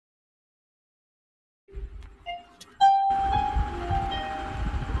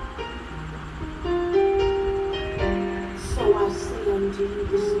to you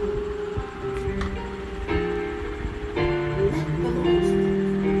this morning. Let the Lord's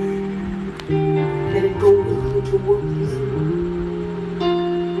presence, let it go with you to work this morning.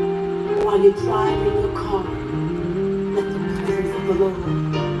 While you're driving your car, let the presence of the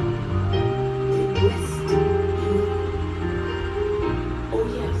Lord rest in you. Oh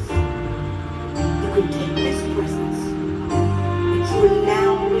yes, you can take this presence that you're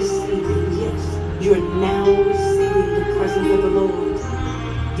now receiving. Yes, you're now receiving the presence of the Lord.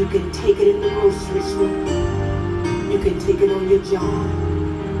 You can take it in the grocery store. You can take it on your job.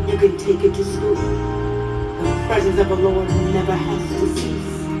 You can take it to school. The presence of the Lord never has to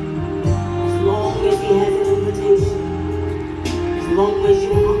cease. As long as He has an invitation, as long as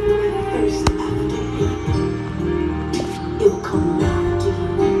you hunger and thirst after Him, He'll come nigh to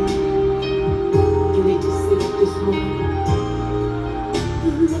you. You need to sit up this morning.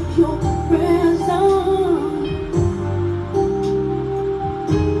 Let your presence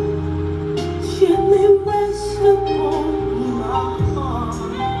gently rest upon my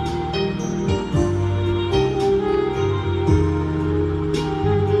heart.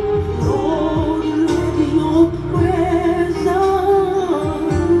 Lord, let your presence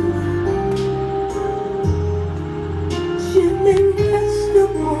gently rest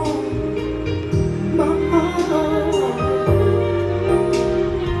upon my heart.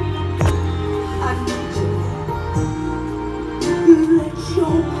 I need you. Let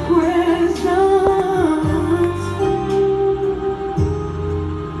your presence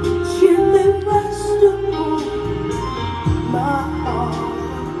gently rest upon my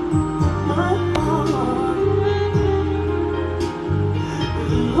heart, my heart.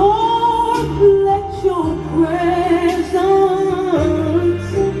 Lord, let your presence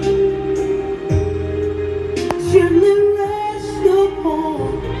gently rest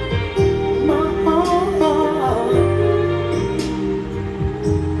upon my heart.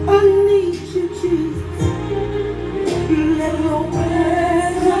 I need you, Jesus. Let your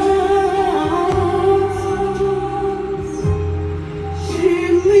presence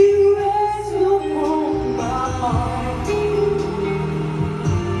gently rest upon my heart.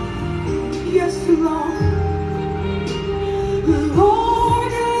 Yes, Lord.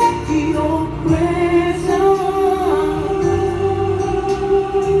 Lord, let your presence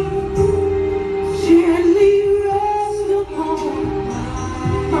gently rest upon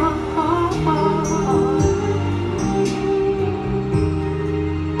my heart.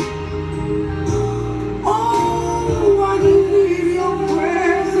 Oh, I need your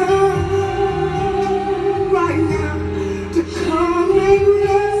presence right now to come and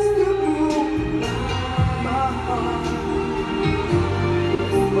rest upon my heart.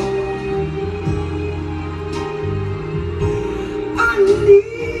 I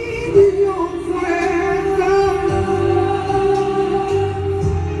need your presence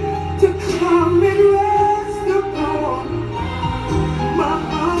to come and rest upon my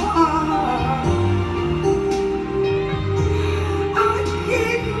heart. I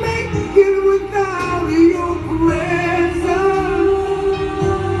can't make it without your presence.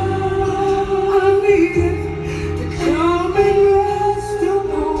 I need it to come and rest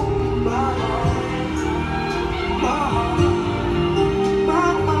upon my heart, my heart,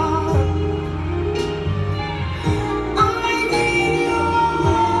 my heart. I need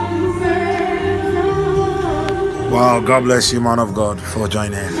your presence. Wow, God bless you, man of God, for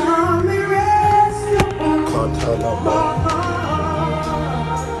joining. Come and rest upon my heart.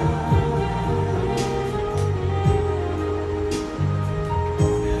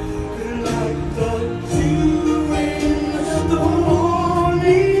 Like the dew in the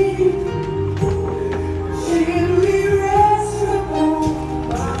morning, gently rest upon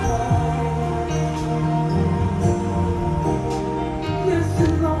my heart.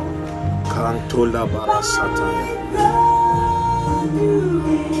 Yes, Lord. Kantola barasataya. Like the dew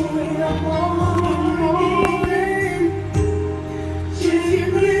in the morning,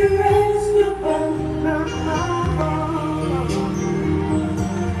 gently rest upon my heart.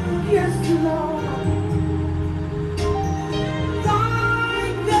 Yes, Lord.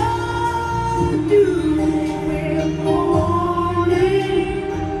 Like the dew in the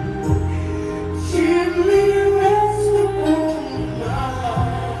morning, gently rest upon my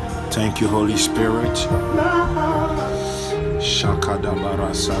heart. Thank you, Holy Spirit. My heart. Shakada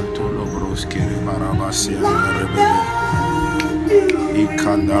barasanto lobroskere barabasi Like anderebe. the dew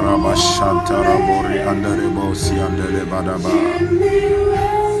Ikandara bashantara bori anderebo si andere badaba. gently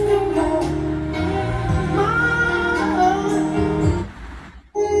rest upon my heart.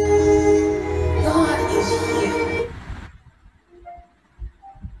 God is here.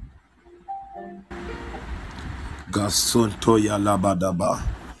 God Masunto ya labadaba.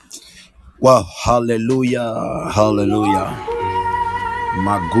 Well, hallelujah, hallelujah.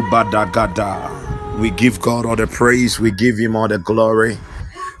 Magubadagada. We give God all the praise, we give him all the glory.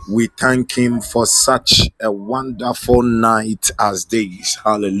 We thank him for such a wonderful night as this.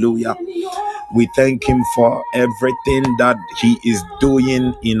 Hallelujah. We thank him for everything that he is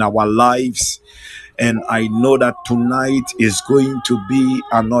doing in our lives. And I know that tonight is going to be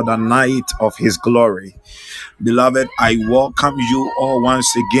another night of his glory. Beloved, I welcome you all once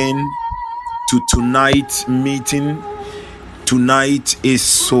again to tonight's meeting. Tonight is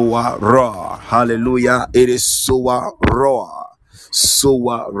SOAROAR. Hallelujah. It is SOAROAR.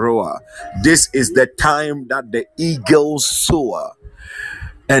 SOAROAR. This is the time that the eagles soar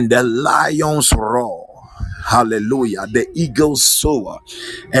and the lions roar. Hallelujah. The eagles soar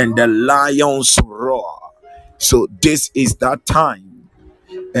and the lions roar. So this is that time,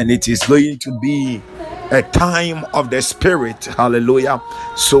 and it is going to be a time of the spirit. Hallelujah.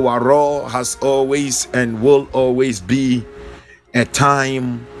 SOAROAR has always and will always be a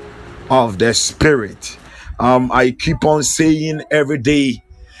time of the spirit. I keep on saying every day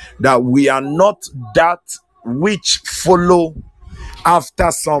that we are not that which follow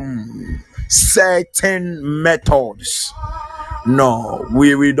after some certain methods. No,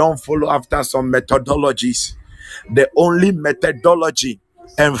 we don't follow after some methodologies. The only methodology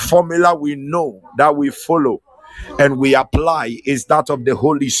and formula we know that we follow and we apply is that of the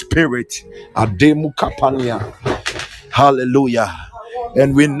Holy Spirit. Ademu kapania. Hallelujah.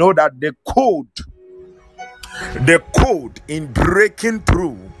 And we know that the code in breaking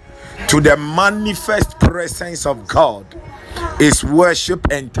through to the manifest presence of God is worship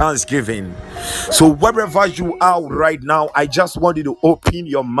and thanksgiving. So wherever you are right now, I just want you to open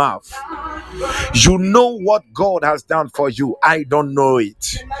your mouth. You know what God has done for you. I don't know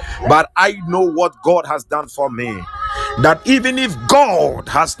it, but I know what God has done for me. That even if God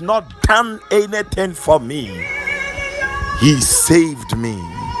has not done anything for me, he saved me,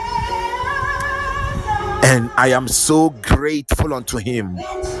 and I am so grateful unto him.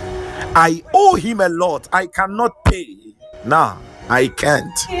 I owe him a lot. I cannot pay. Nah, I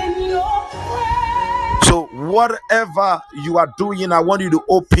can't. So whatever you are doing, I want you to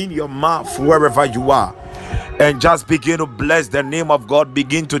open your mouth wherever you are and just begin to bless the name of God.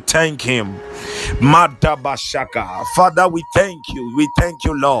 Begin to thank him. Madabashaka. Father, we thank you. We thank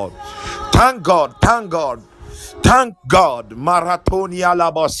you, Lord. Thank God. Thank God. Thank God. Maratonia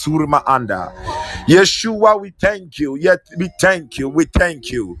labasurma anda. Yeshua, we thank you. Yet we thank you. We thank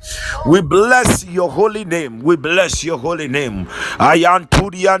you. We bless your holy name. We bless your holy name.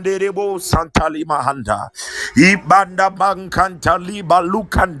 Ayanturi anderebo santali mahanda. Ibanda bankanta liba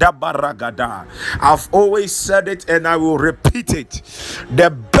lukanda baragada. I've always said it and I will repeat it.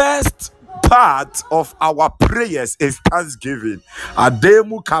 The best part of our prayers is thanksgiving.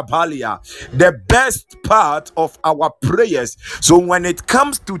 Ademu kabalia. The best part of our prayers. So when it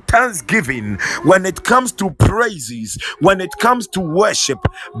comes to thanksgiving, when it comes to praises, when it comes to worship,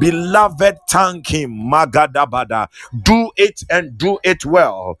 beloved, thank him. Magadabada. Do it and do it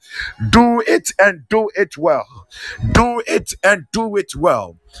well. Do it and do it well. Do it and do it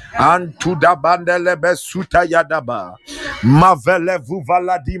well. And to the bandelebe suta yadaba mavele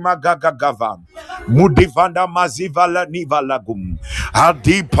vuvala di magagagava mudivanda mazivala nivalagum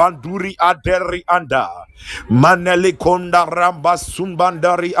adi panduri aderi anda maneli konda ramba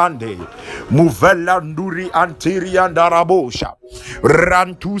sumbandari ande muvela nduri antiri andarabosha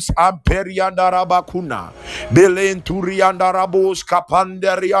rantus amperi andarabakuna belenturi andarabos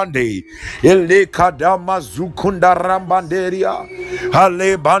kapanderi ande ele kadama zukunda rambanderia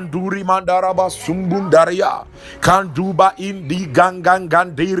ale banduri mandaraba sumbundaria kanduba indi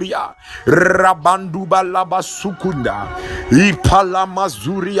ganganganderia rabanduba laba sukunda ipala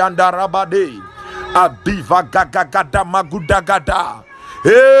mazuri andarabade abiva gagagada magudagada.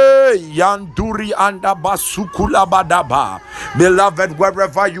 Hey, Yanduri anda basukula badaba. Beloved,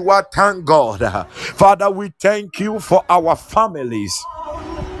 wherever you are, thank God. Father, we thank you for our families.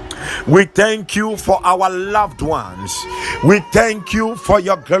 We thank you for our loved ones. We thank you for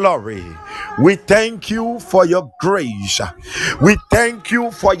your glory. We thank you for your grace. We thank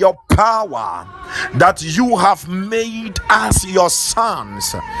you for your power that you have made us your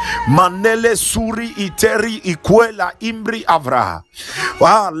sons. Manele suri iteri ikwela imbri avra.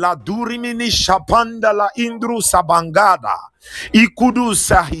 La durimini shapanda la indru sabangada. Ikudu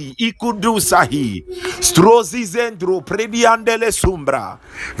sahi strozi prediandele sumbra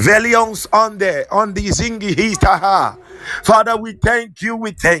velions on the zingi hitaha Father, we thank you.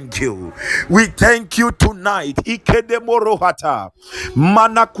 We thank you. We thank you tonight. Ikede morohata.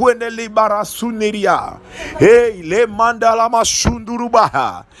 Manakwene libara suniria. Hey, le mandala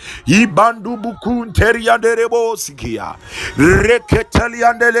masundurubaha. Ibandu bukun terianderebo sikia.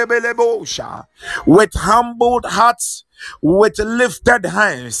 Reketeliandelebelebosha. With humbled hearts, with lifted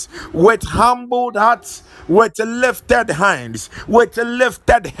hands, with humbled hearts, with lifted hands, with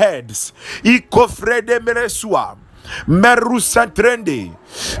lifted heads. Ikofrede meresua. Merusatrende.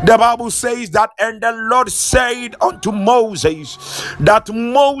 The Bible says that, and the Lord said unto Moses, that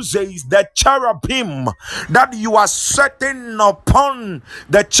Moses, the cherubim that you are setting upon,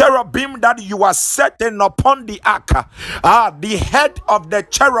 the cherubim that you are setting upon the ark, the head of the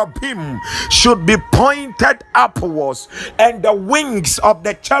cherubim should be pointed upwards, and the wings of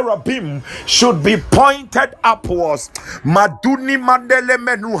the cherubim should be pointed upwards. Maduni mandele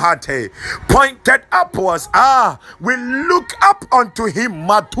menuhate, pointed upwards. We look up unto him.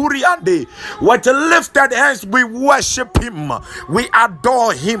 Maturiande, with lifted hands we worship him, we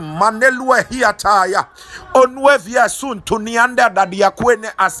adore him. Manelue hiataya onwevia sun tunianda dadia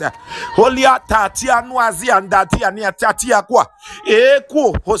kwene asa holia tatia nuazi andatia ni tatia kwa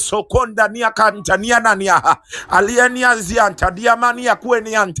eku hosokonda ni akanta ni anania alienia zianta diamani ya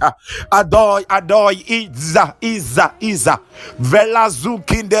kweni anta adoi iza vela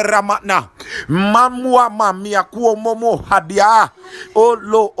zukinde ramana mamua mamia kuo momo hadia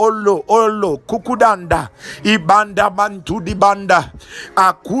olo kukudanda ibanda mantudi banda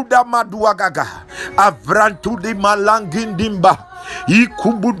akuda maduagaga avrantudi malangindimba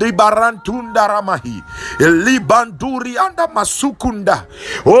ikumbudi barantunda ramahi libanduri anda masukunda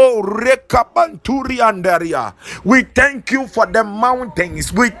rekabanturi andaria. We thank you for the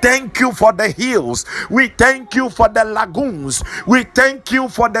mountains, we thank you for the hills, we thank you for the lagoons, we thank you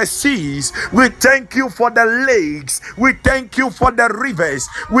for the seas, we thank you for the lakes, we thank you for the rivers,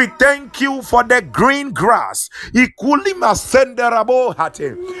 we thank you for the green grass. Ikulima senderabo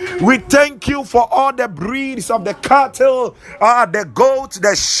hate. We thank you for all the breeds of the cattle, the goats,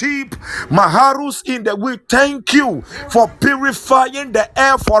 the sheep, maharus in the. We thank you for purifying the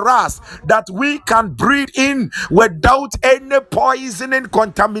air for us, that we can breathe in without any poisoning,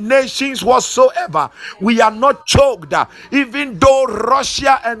 contaminations whatsoever. We are not choked, even though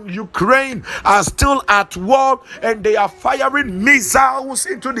Russia and Ukraine are still at war and they are firing missiles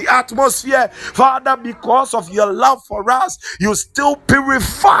into the atmosphere. Father, because of your love for us, you still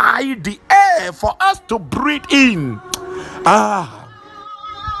purify the air for us to breathe in.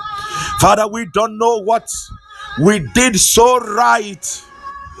 Father, we don't know what we did so right,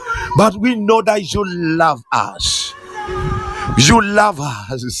 but we know that you love us. You love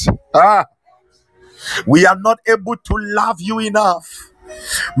us. We are not able to love you enough,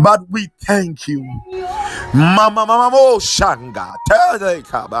 but we thank you. Mama shanga tele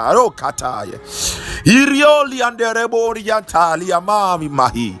kabaro kataye irioli anderebori yantali amami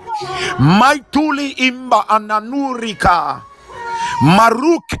mahi maituli imba ananurika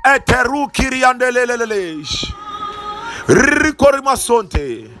maruk eterukiri andelelelesh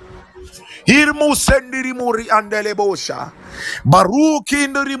rikorimasonte irmu sendirimuri andelebosha baruki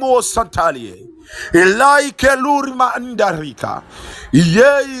indirimo santalie ilaike lurma andarika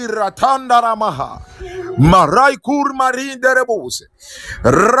ye ratanda ramaha marai kur marinderebose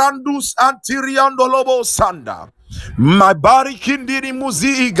randus antiriando lobo sanda mabari kindiri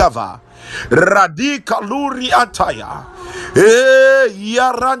muzi igava radika luri ataya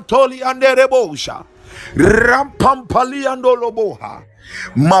yarantoli anderebosha rampampali andoloboha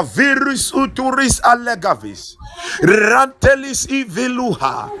mavirus uturis allegavis rantelis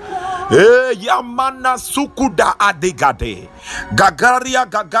iviluha yamana sukuda adigade gagaria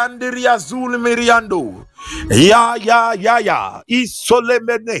gagandiria zul miriando ya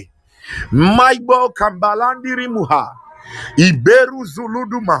isolemene maibo kambalandiri muha iberu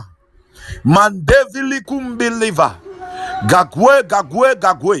zuluduma mandevili kumbiliva gagwe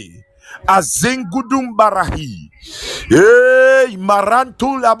azingudum barahi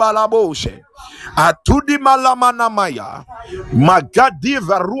marantu la balaboshe atudi malamana maya magadi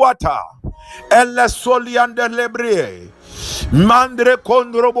varuata elle soliande lebre mandre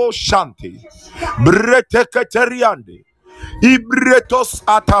kondrobo shanti brete keteriande ibretos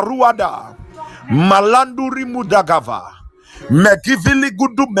ataruada malanduri mudagava megivili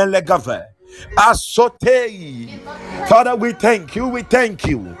gudu melegave asotei. Father, we thank you, we thank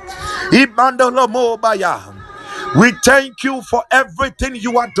you. We thank you for everything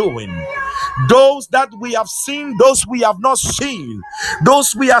you are doing. Those that we have seen, those we have not seen,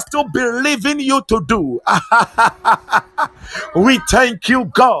 those we are still believing you to do. We thank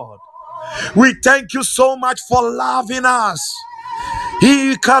you, God. We thank you so much for loving us.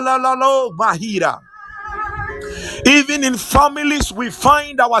 Ikalalalo mahira. Even in families, we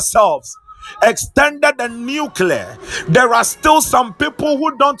find ourselves extended and nuclear. There are still some people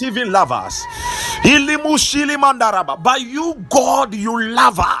who don't even love us. Ilimu shilimandaraba. But you, God, you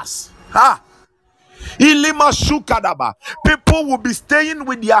love us. Ha. Ilima shukadaba. People will be staying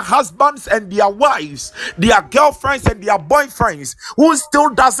with their husbands and their wives, their girlfriends and their boyfriends, who still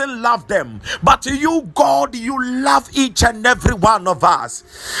doesn't love them. But you, God, you love each and every one of us.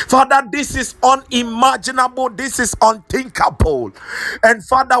 Father, this is unimaginable. This is unthinkable. And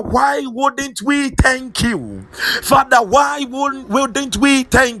Father, why wouldn't we thank you? Father, why wouldn't we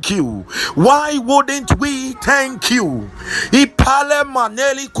thank you? Why wouldn't we thank you? Ipale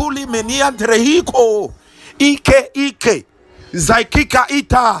maneli kuli meniandrehiko. Ike Zaikika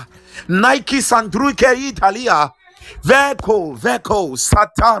ita Nike Sandruke Italia Veko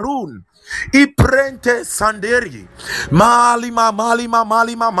Satarun Iprente Sanderi Malima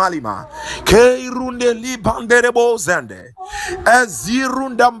Keirunde Libanderebo Zende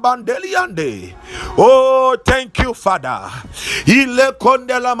Ezirundambandeliande. Oh, thank you, Father. Ile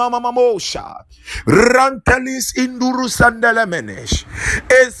kondela mama mamosha Rantelis induru sandelemenesh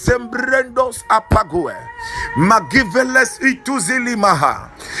Esembrendos apague Magiveles ituzilimaha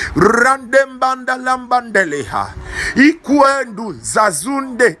Randembanda lambandeleha Ikuendu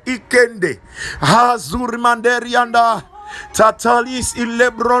zazunde ikende Hazurmanderianda Tatalis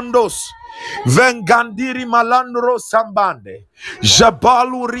ilebrondos Vengandiri malandro sambande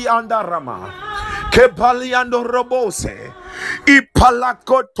Jabaluri andarama Kepaliando robose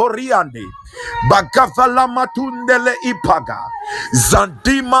Ipalako toriande Bagavala matundele ipaga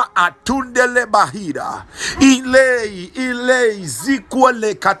Zandima atundele bahira Ilei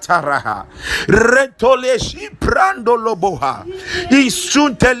zikwele kataraha Retole shiprando loboha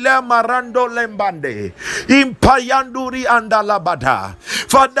Isuntele marando lembande Impayanduri andalabada.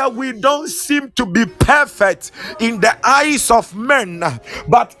 Father, we don't seem to be perfect in the eyes of men,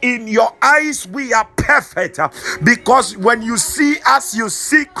 but in your eyes we are perfect, because when you see us, you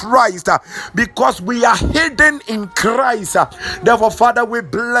see Christ, because we are hidden in Christ. Therefore, Father, we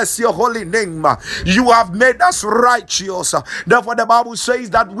bless your holy name. You have made us righteous. Therefore, the Bible says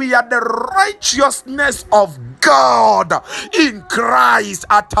that we are the righteousness of God in Christ.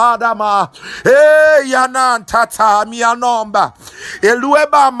 Atadama yanan tata mianomba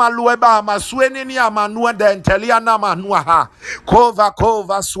elueba maswenini amanua denteliana manuaha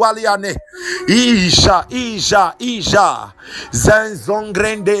kova swaliane isha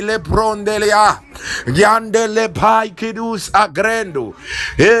zenzongrende le prondelia yandele paikidus agrendo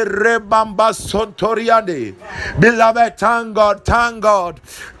erebamba sontoriande. Beloved, thank God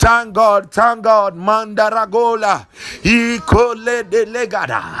mandaragola ikole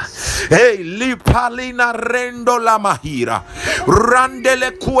delegada lipalina rendo la mahira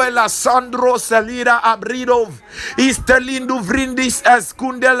randele kuela sandro salira abridov istelindu vrindis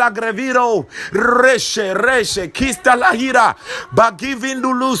escundela greviro reshe kista lahira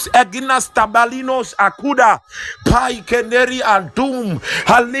bagivindulus egnas tabalinos akuda pai keneri antum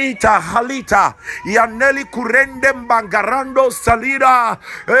halita yaneli kurendem bangarando salira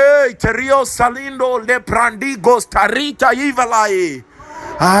terio salindo le prandigos tarita ivalai.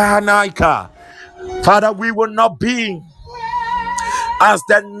 Naika. Father, we will not be as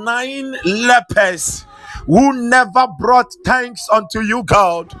the 9 lepers who never brought thanks unto you,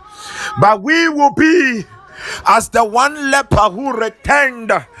 God, but we will be as the one leper who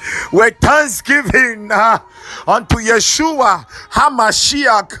returned with thanksgiving unto Yeshua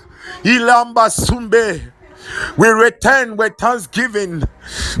HaMashiach Ilamba Sumbe. We return with thanksgiving.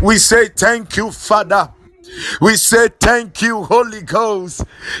 We say thank you, Father. We say thank you, Holy Ghost.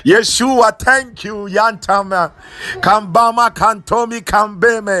 Yeshua, thank you. Yantama Kambama Kantomi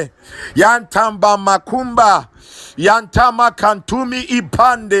Kambeme Yantamba Makumba Yantama Kantumi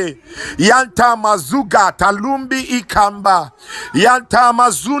Ipande Yantama Zuga Talumbi Ikamba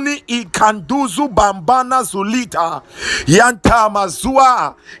Yantama Zuni Ikanduzu Bambana Zulita Yantama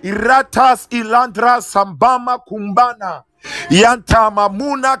Zua Iratas Ilandra Sambama Kumbana Yantama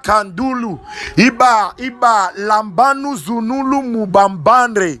Muna Kandulu Iba Lambanu Zunulu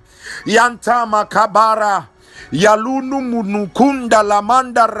Mubambandre Yantama Kabara Yalunu Munukunda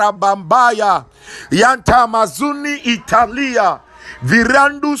Lamanda Rabambaya Yantama Zuni Italia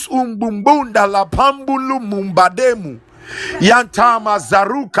Virandus Umbumbunda La Pambulu Mumbademu Yantama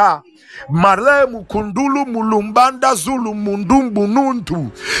Zaruka Maremu Kundulu Mulumbanda Zulu Mundumbu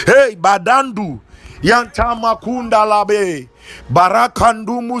Nuntu Badandu Yantama kunda labe.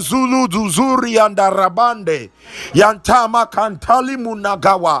 Barakandu muzulu duzuri andarabande. Yantama kantali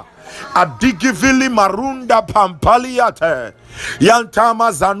munagawa. Adigivili marunda pampaliate.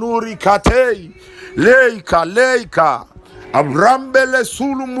 Yantama zanuri kate. Leika. Abrambele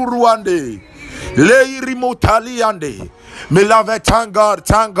sulu muruande. Leiri motaliande. Beloved, thank God.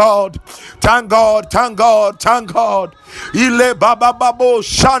 Ile baba babo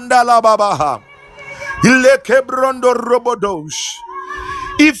shandala babaha. Ile kebrondo robodosh.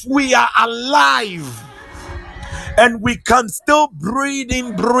 If we are alive and we can still breathe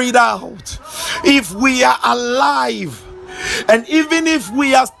in, breathe out, if we are alive, and even if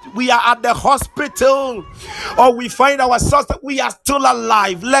we are at the hospital or we find ourselves that we are still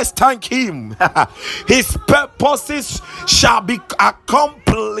alive, let's thank him. His purposes shall be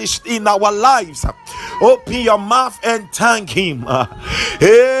accomplished in our lives. Open your mouth and thank him.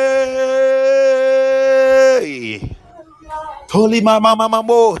 Hey, Toli mama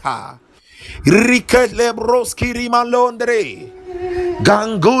moha. Riket lebroski rimalondre.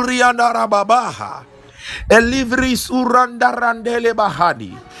 Ganguria narababaha. Elivris uranda randele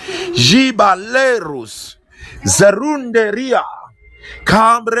bahadi. Jiba lerus. Zerunderia.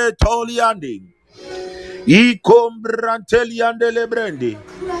 Cambre toliandi. Ikombranteliande lebrendi.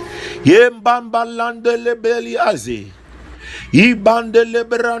 Yembamba landele beliazi. Ibande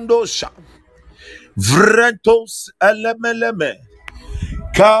lebrandosha. Vrentos elemeleme.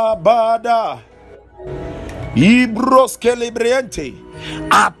 Kabada. Ibros celebriente.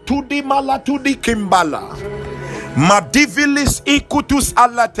 Atudi malatudi kimbala. Madivilis ikutus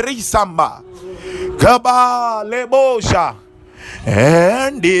alatrisamba. Kaba lebosha.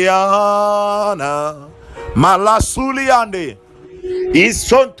 Endiana. Malasuliande.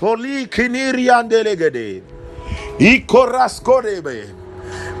 Isontoli kiniriande legede. Ikoraskorebe.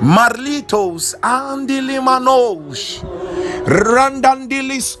 Marlitos andilimanos.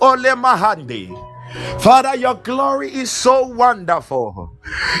 Randandilis olemahande. Father, your glory is so wonderful.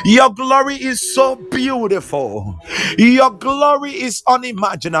 Your glory is so beautiful. Your glory is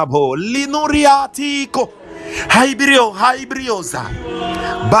unimaginable. Linuriatiko. Hybriosa.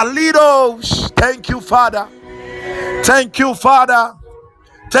 Balidos. Thank you, Father. Thank you, Father.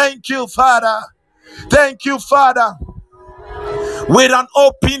 Thank you, Father. Thank you, Father. With an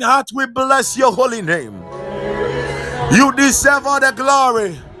open heart, we bless your holy name. You deserve all the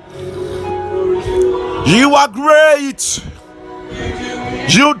glory. You are great.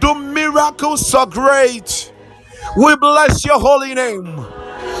 You do miracles so great. We bless your holy name.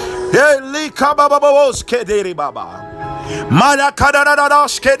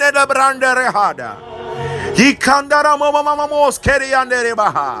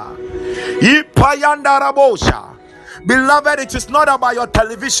 Beloved, it is not about your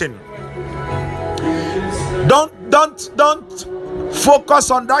television. Don't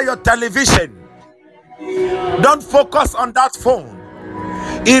focus on that your television. Don't focus on that phone.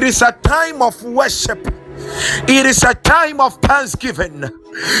 It is a time of worship. It is a time of thanksgiving.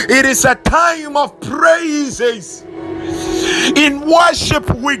 It is a time of praises. In worship,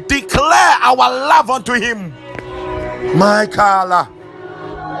 we declare our love unto him. Maikala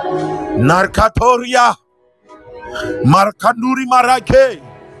Narkatoria Markanuri Marake.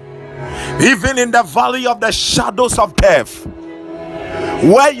 Even in the valley of the shadows of death,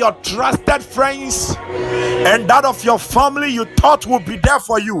 where your trusted friends and that of your family you thought would be there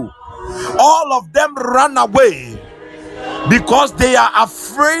for you, all of them ran away because they are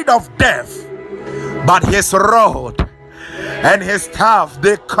afraid of death. But his rod and his staff,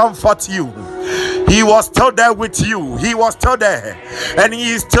 they comfort you. He was still there with you. He was still there, and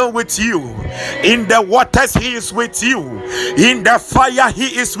he is still with you. In the waters, he is with you. In the fire,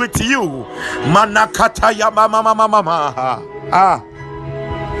 he is with you. Manakata ya mama mama mama.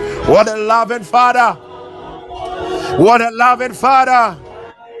 What a loving Father. What a loving Father.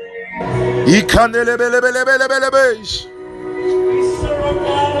 Ikandelebelebelebelebelebesh.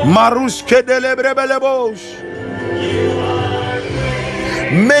 Maruske delebrebelebosh.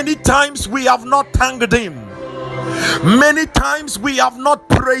 Many times we have not thanked him. Many times we have not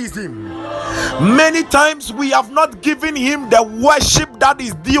praised him. Many times we have not given him the worship that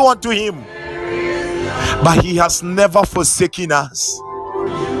is due unto him. But he has never forsaken us.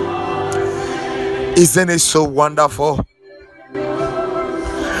 Isn't it so wonderful?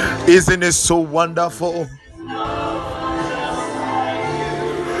 Isn't it so wonderful?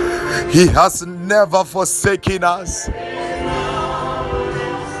 He has never forsaken us.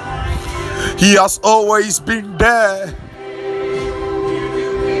 He has always been there.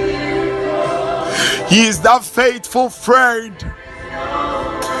 He is that faithful friend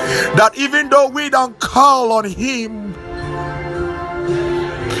That even though we don't call on him,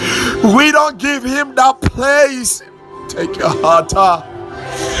 we don't give him that place, take your heart out,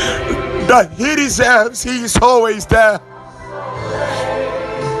 that he deserves, he is always there.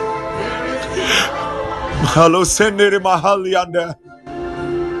 Hello, Senere Mahalianda.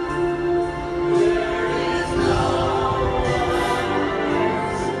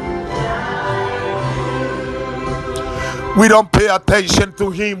 We don't pay attention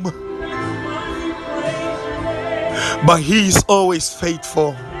to him, but he is always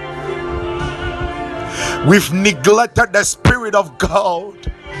faithful. We've neglected the Spirit of God.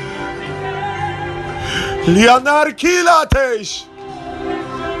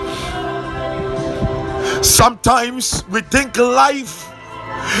 Sometimes we think life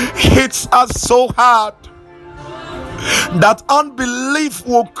hits us so hard that unbelief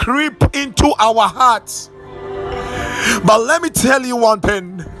will creep into our hearts. But let me tell you one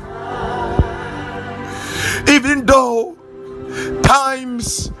thing. Even though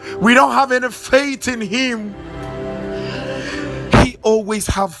times we don't have any faith in him, he always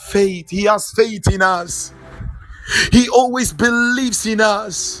have faith. He has faith in us. He always believes in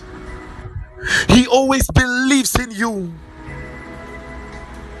us. He always believes in you.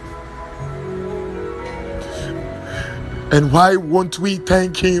 And why won't we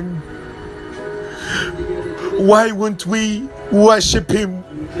thank him? Why won't we worship him?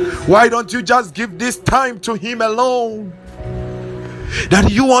 Why don't you just give this time to him alone? That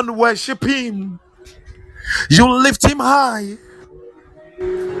you want to worship him. You lift him high.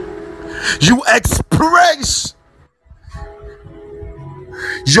 You express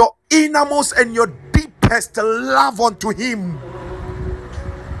your innermost and your deepest love unto him.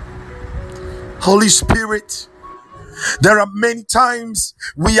 Holy Spirit, there are many times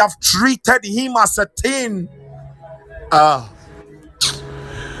we have treated him as a thing.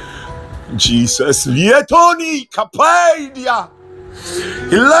 Jesus, Vietoni Kapaidia,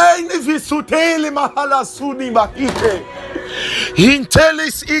 Elaine Visuteli Mahala Suni Mahite,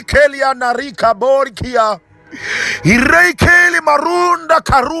 Intelis Ikelia Narika Borkia, Irekeli Marunda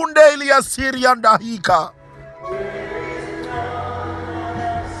Karunde Elia Syrian Dahika.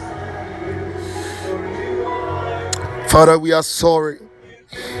 Father, we are sorry.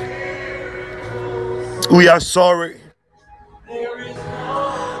 We are sorry.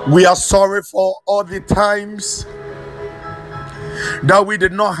 We are sorry for all the times that we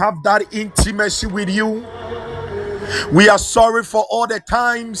did not have that intimacy with you. We are sorry for all the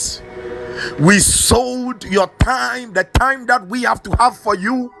times we sold your time, the time that we have to have for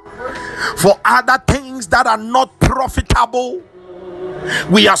you, for other things that are not profitable.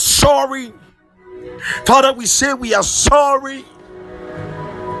 We are sorry. Father, we say we are sorry.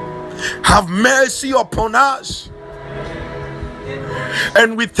 Have mercy upon us.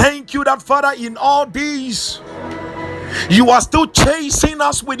 And we thank you that, Father, in all these, you are still chasing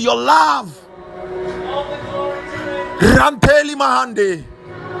us with your love. Ranteli Mahande.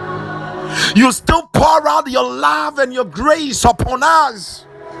 You still pour out your love and your grace upon us.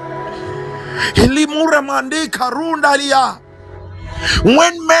 Hilimuramande Karundalia.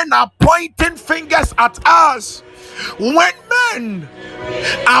 When men are pointing fingers at us, when men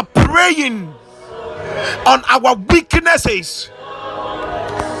are preying on our weaknesses,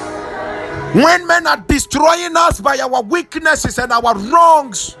 when men are destroying us by our weaknesses and our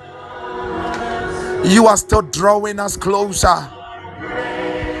wrongs, you are still drawing us closer.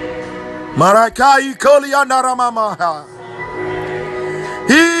 Marakai Koliana Ramamaha.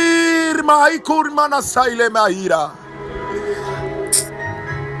 Hirma Ikurmana Saile Mahira.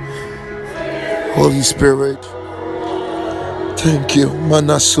 Holy Spirit, thank you.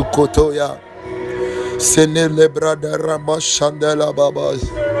 Manasukotoya. Senele brada Ramashandela Babas.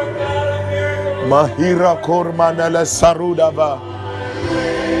 Mahira Kormanele Sarudava.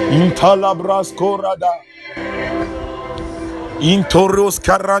 Intalabras Korada. Intoros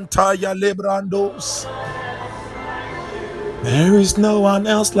Karantaya Lebrandos. There is no one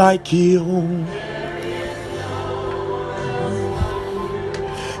else like you.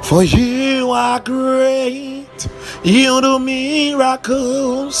 For you are great. You do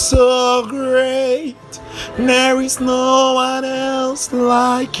miracles so great. There is no one else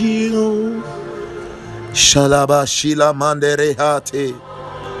like you. Shalaba Shila Mandere Hate.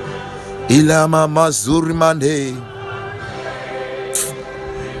 Ilama Mazur Mande.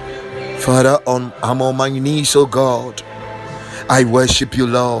 Father, I'm on my knees, oh God. I worship you,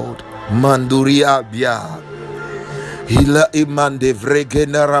 Lord. Manduri Abia. Hila imande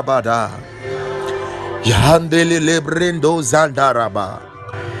vregena rabada. Yahandele lebrendo zandaraba.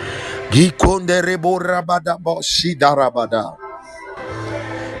 Gikonde rebo rabada boshi darabada.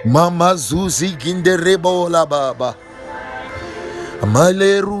 Mama Zuzi Ginderebo la Baba.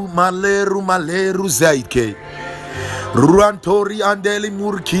 Maleru Zaike. Ruantori Andeli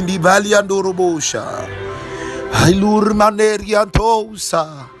Murkindi Bali Andorobosha. Hailur Maneri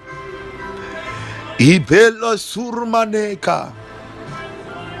Antosa. Ibella Surmaneka.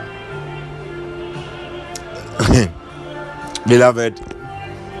 Beloved,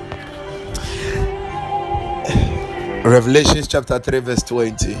 Revelation chapter 3 verse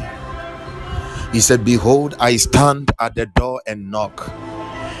 20. He said, behold, I stand at the door and knock.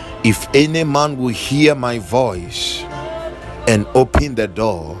 If any man will hear my voice and open the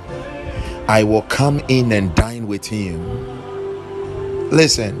door, I will come in and dine with him.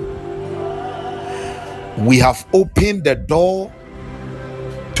 Listen, we have opened the door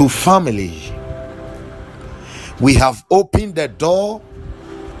to family. We have opened the door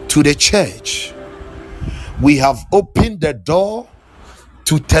to the church. We have opened the door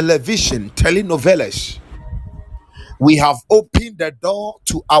to television, telenovelas. We have opened the door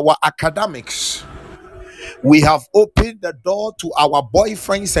to our academics. We have opened the door to our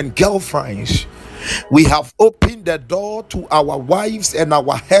boyfriends and girlfriends. We have opened the door to our wives and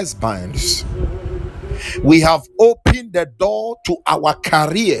our husbands. We have opened the door to our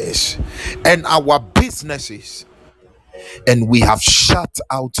careers and our businesses. And we have shut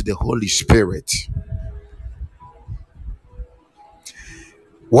out the Holy Spirit.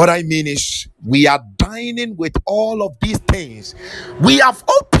 What I mean is, we are dining with all of these things. We have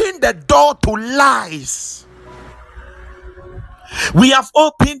opened the door to lies. We have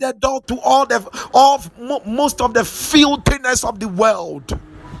opened the door to most of the filthiness of the world.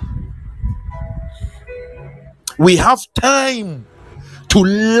 We have time to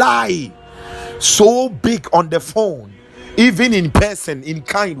lie so big on the phone, even in person, in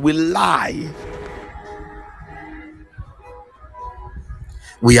kind, we lie.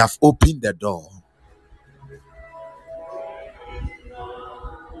 We have opened the door.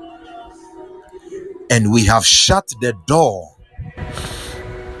 And we have shut the door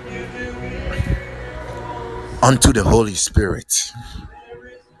unto the Holy Spirit.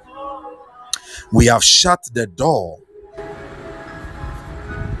 We have shut the door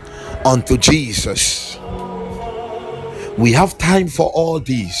unto Jesus. We have time for all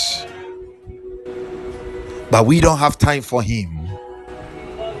these, but we don't have time for him.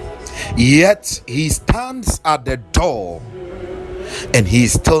 Yet he stands at the door and he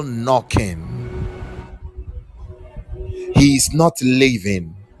is still knocking. He is not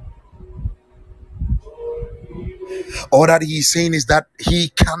leaving. All that he is saying is that he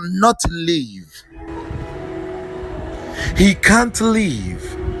cannot leave. He can't leave.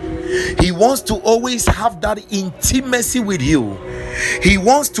 He wants to always have that intimacy with you. He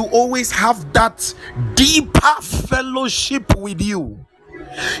wants to always have that deeper fellowship with you.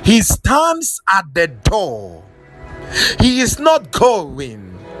 He stands at the door. He is not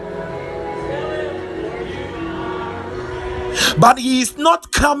going, but he is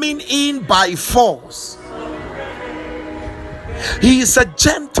not coming in by force. He is a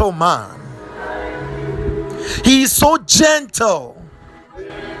gentleman. He is so gentle.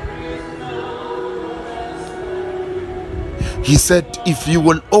 He said, if you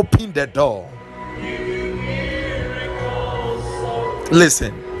will open the door.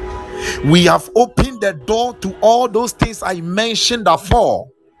 Listen, we have opened the door to all those things I mentioned before.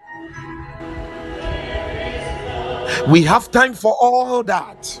 We have time for all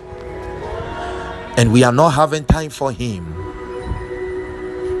that, and we are not having time for him.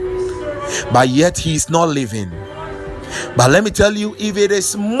 But yet he is not living. But let me tell you, if it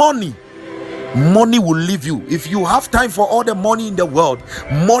is money, money will leave you. If you have time for all the money in the world,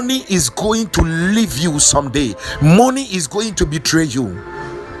 money is going to leave you someday. Money is going to betray you.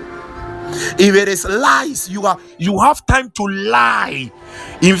 If it is lies, you have time to lie.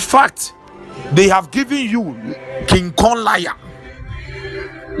 In fact, they have given you King Kong liar.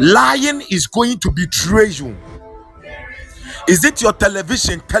 Lying is going to betray you. Is it your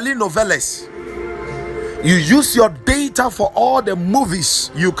television, telenovelas? You use your data for all the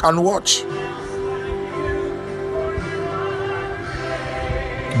movies you can watch,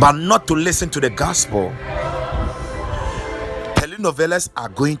 but not to listen to the gospel. Telenovelas are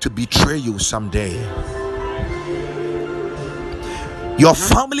going to betray you someday. Your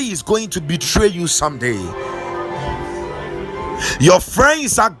family is going to betray you someday. Your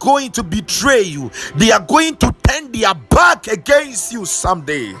friends are going to betray you. They are going to turn their back against you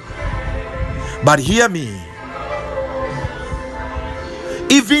someday. But hear me,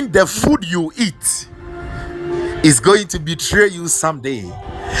 even the food you eat is going to betray you someday.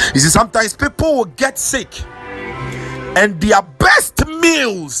 You see, sometimes people will get sick and their best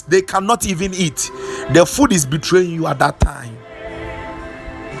meals fast, they cannot even eat. The food is betraying you at that time.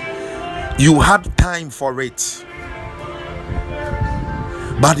 You had time for it.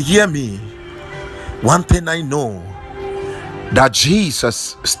 But hear me, one thing I know, that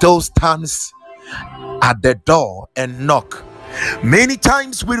Jesus still stands at the door and knock. Many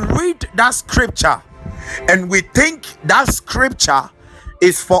times we read that scripture and we think that scripture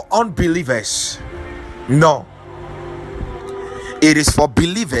is for unbelievers. No, it is for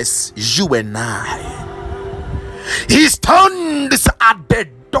believers, you and I. He stands at the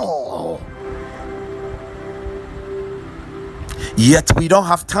door, yet we don't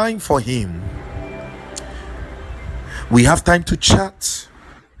have time for him. We have time to chat.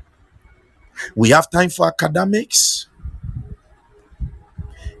 We have time for academics.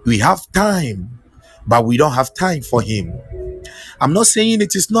 We have time, but we don't have time for him. I'm not saying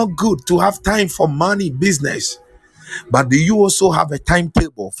it is not good to have time for money, business, but do you also have a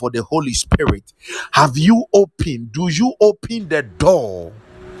timetable for the Holy Spirit? Do you open the door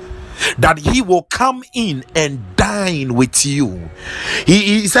that he will come in and dine with you?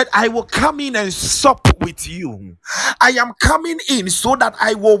 He said, I will come in and sup with you. I am coming in so that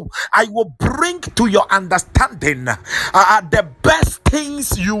I will bring to your understanding the best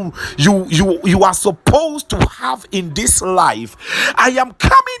things you are supposed to have in this life. I am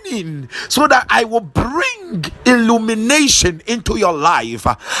coming in so that I will bring illumination into your life.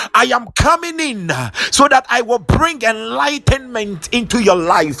 I am coming in so that I will bring enlightenment into your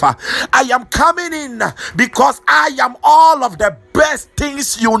life. I am coming in because I am all of the best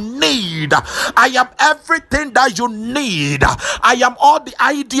things you need. I am everything that you need. I am all the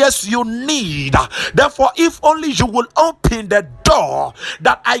ideas you need. Therefore, if only you will open the door,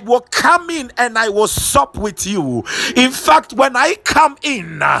 that I will come in and I will sup with you. In fact, when I come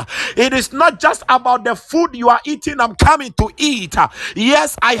in, it is not just about the food you are eating. I'm coming to eat.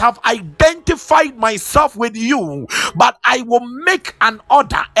 Yes, I have identified myself with you, but I will make an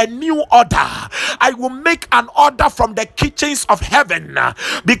order, a new order. I will make an order from the kitchens of heaven,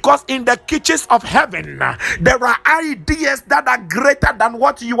 because in the kitchens of heaven there are ideas that are greater than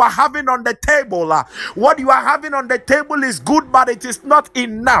what you are having on the table. What you are having on the table is good, but it is not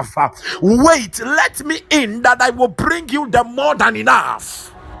enough. Wait, let me in, that I will bring you the more than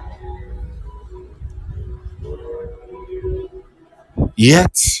enough.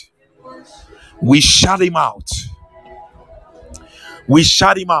 Yet we shut him out. We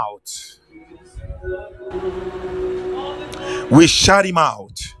shut him out. We shut him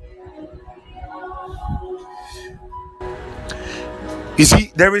out. You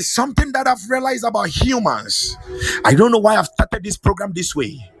see, there is something that I've realized about humans. I don't know why I've started this program this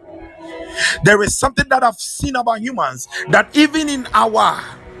way. There is something that I've seen about humans, that even in our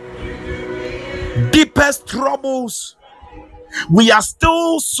deepest troubles, we are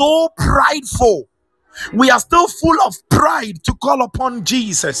still so prideful. We are still full of pride to call upon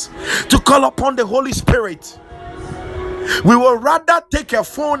Jesus, to call upon the Holy Spirit. We will rather take a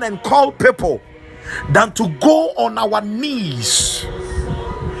phone and call people than to go on our knees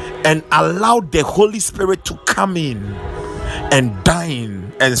and allow the Holy Spirit to come in and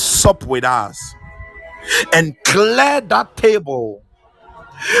dine and sup with us and clear that table.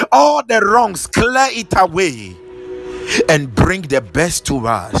 All the wrongs, clear it away and bring the best to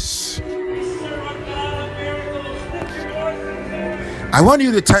us. I want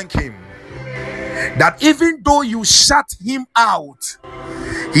you to thank him that even though you shut him out,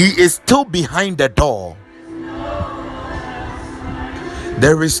 he is still behind the door.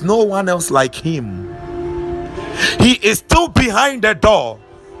 There is no one else like him. He is still behind the door.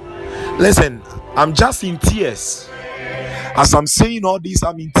 Listen, I'm just in tears. As I'm saying all this,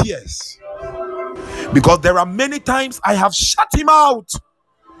 I'm in tears, because there are many times I have shut him out.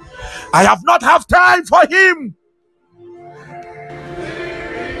 I have not have time for him.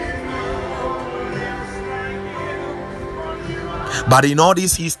 But in all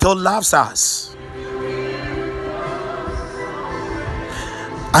this, he still loves us.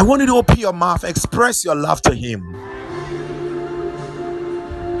 I want you to open your mouth, express your love to him.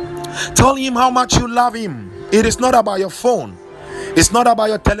 Tell him how much you love him. It is not about your phone. It's not about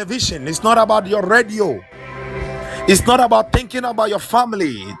your television. It's not about your radio. It's not about thinking about your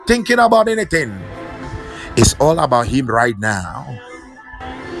family, thinking about anything. It's all about him right now.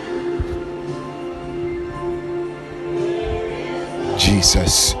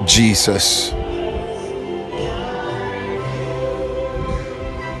 Jesus, Jesus.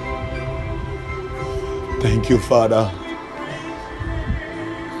 Thank you, Father.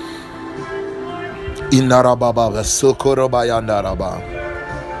 He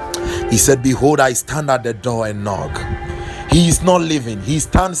said, behold, I stand at the door and knock. He is not living. He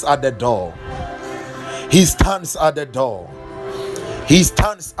stands at the door. He stands at the door. He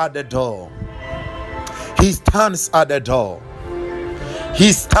stands at the door. He stands at the door.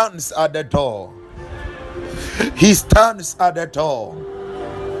 He stands at the door. He stands at the door.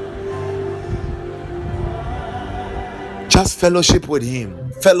 Just fellowship with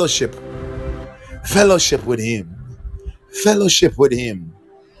him. Fellowship. Fellowship with him. Fellowship with him.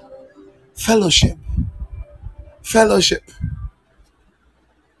 Fellowship. Fellowship.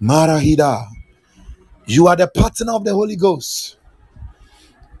 Marahida. You are the partner of the Holy Ghost.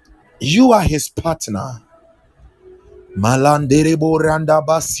 You are his partner. Malanderebo Randa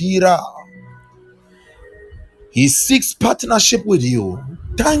Basira. He seeks partnership with you.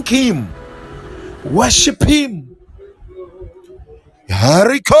 Thank him. Worship him.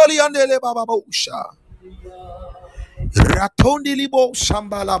 Harikoli andele bababosha. Ratondi libo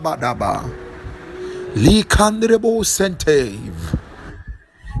shambala badaba. Likandrebo senteve.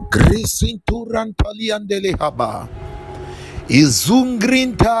 Grisintu rantali andele haba.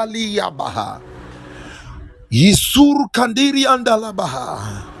 Izungrintali yabaha. Yisur kandiri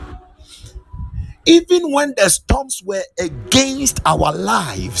andalabaha. Even when the storms were against our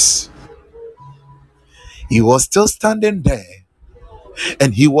lives, he was still standing there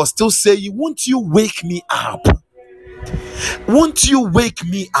and he was still saying, won't you wake me up? Won't you wake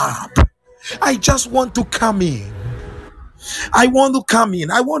me up? I just want to come in. I want to come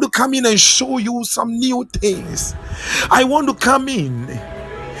in. I want to come in and show you some new things. I want to come in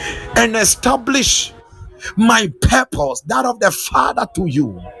and establish my purpose, that of the Father, to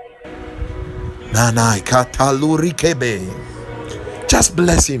you. Nanai kataluri kebe. Just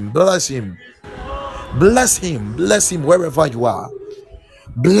bless him, bless him, bless him, bless him wherever you are.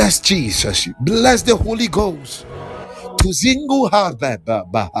 Bless Jesus, bless the Holy Ghost. Tuzingu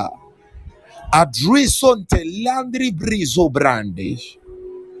baha. Adrisonte landri brizo brandish.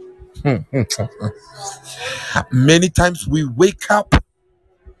 Many times we wake up,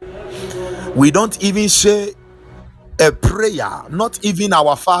 we don't even say a prayer, not even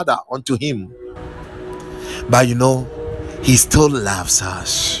our Father, unto him. But you know, he still loves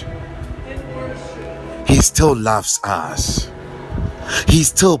us. He still loves us. He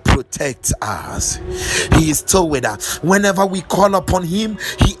still protects us. He is still with us. Whenever we call upon him,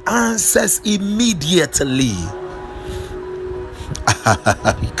 he answers immediately.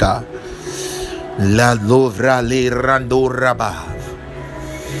 La lovra le rando raba.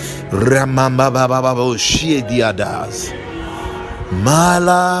 Ramamba bababo shiediadas.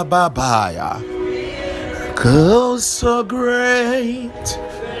 Mala babaya. Cause so great.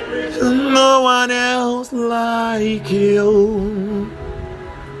 No one else like you.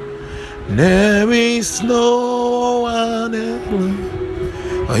 There is no one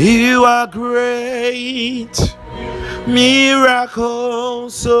else. You are great. Miracle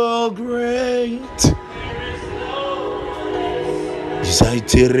so great.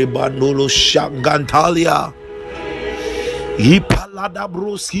 Zaitiri bandolo shangantalia. Ipalada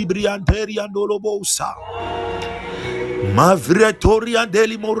broski brianteri andolo bosa. Mavretorian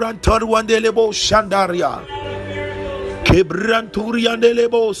deli morantaruan delebo shandaria. Kebranturian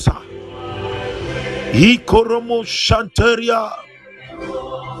delebosa. Ikoromo shanteria.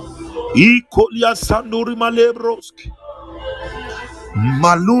 Ikolia sanduri malebroski.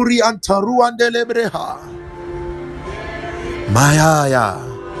 Maluri antaruan delebreha. Mayaya.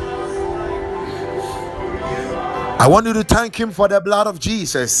 I want you to thank him for the blood of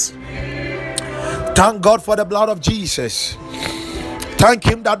Jesus. Thank God for the blood of Jesus. Thank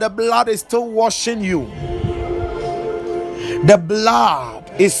him that the blood is still washing you. The blood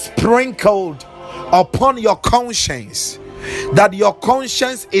is sprinkled upon your conscience, that your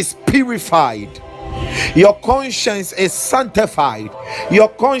conscience is purified, your conscience is sanctified, your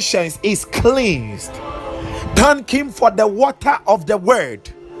conscience is cleansed. Thank him for the water of the word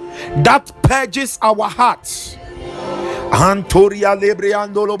that purges our hearts. Antoria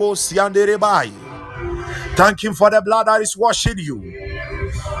lebreandolobo sianderebai. Thank him for the blood that is washing you.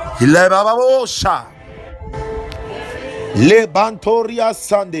 Hilebabosha. Lebantoria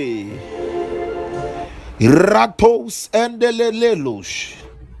Sunday. Ratos endelelelush.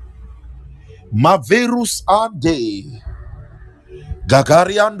 Maverus ande.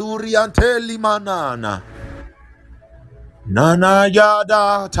 Gagarianduri anteli manana. Nana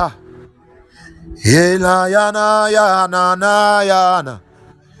yadata. Hela yana yana na yana.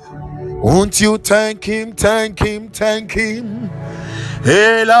 Won't you thank him, thank him, thank him?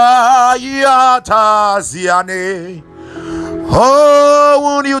 Hela yata ziane. Oh,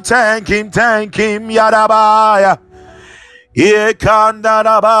 won't you thank him, yadabaya.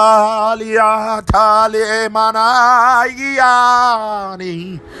 Ekandarabalia tale manayani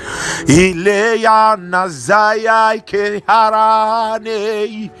Ileya nazaya ke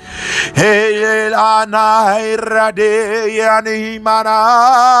harane Elana irade yani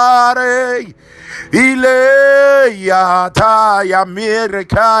manare Ileya ta ya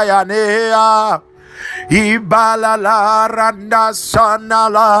mirka ya nea Ibala la randa sana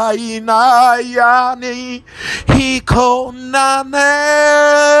la inayani Hikona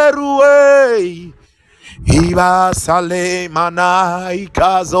nerue Iba sale manai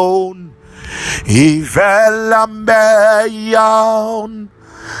kazon Ivelambeyan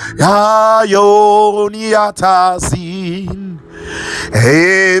Ayon yatasin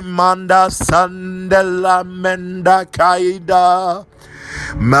Emanda sandela menda kaida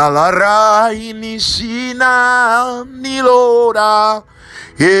Malarai nishina nilora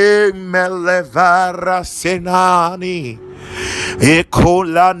Emelevara senani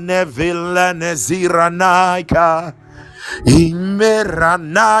Ekola nevila neziranaika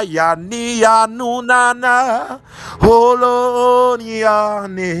Imeranaya niya nunana Holoniane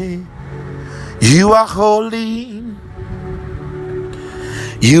You are holy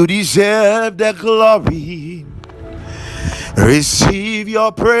You deserve the glory Receive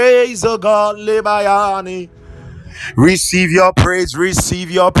your praise, O God, Lebayani. Receive your praise, receive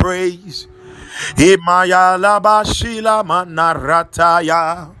your praise. Imaya labashila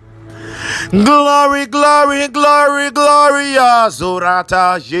manarataya. Glory, glory, glory, glory,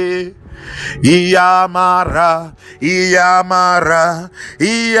 Azurataye. Iyamara, Iyamara,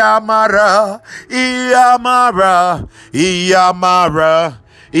 Iyamara, Iyamara, Iyamara,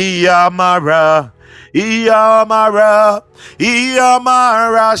 Iyamara. Iyamara,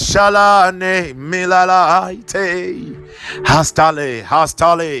 Iyamara Shalane Milalaite Hastale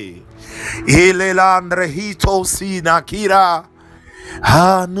Ilelandre Hito Sinakira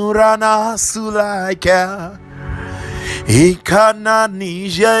Hanurana Sulaika Ikana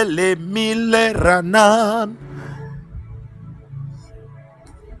Nijele Mileranan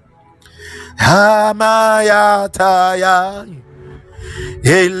Hamayataya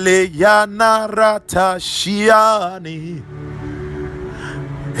Eleyana ratashiani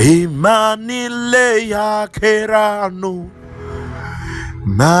Imanileya keranu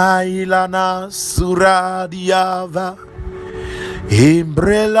Mailana suradiava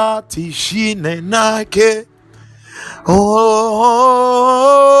Imbrela tishine nake Oh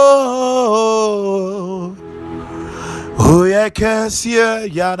Uyekesie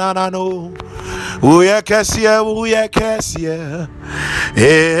yananano Uyekesie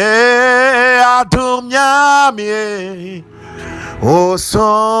Adumyamie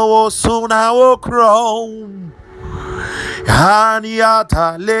Oso na okrom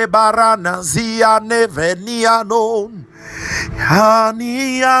Haniata lebarana zia nevenianon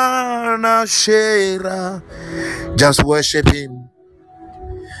Haniana shera Just worship him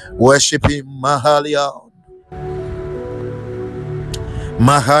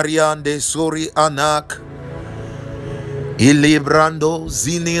Maharian de Suri Anak Ilibrando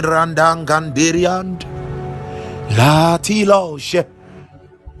Zini Randangandiriand Latilosh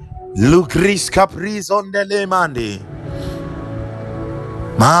Lucris Capris on the Lemande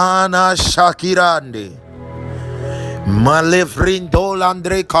Mana Shakirande Malefrindo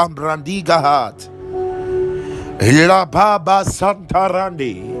Andre Cambrandigahat La Baba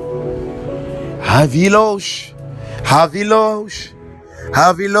Santarandi Havilosh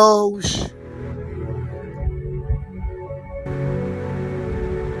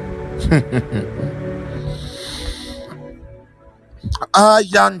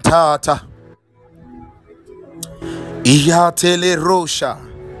Ayantata Iyatele Rosha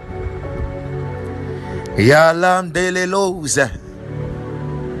Yalandele Loze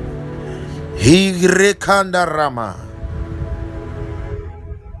Higrekanda Rama.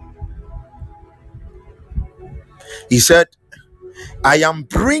 He said, I am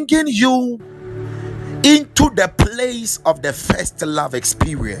bringing you into the place of the first love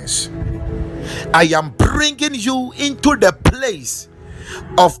experience. I am bringing you into the place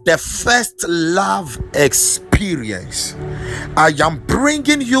of the first love experience. I am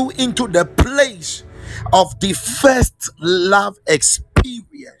bringing you into the place of the first love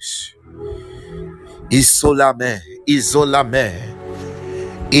experience. Isolame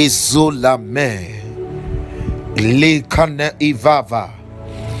Lekane Ivava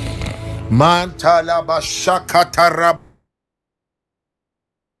Mantala Bashakatara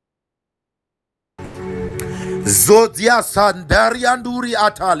Zodia Sandarianduri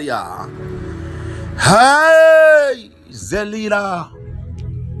Atalia. Hey Zelira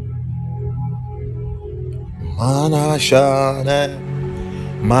Manashane,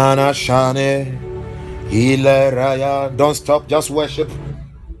 Manashane, Hileraya. Don't stop, just worship.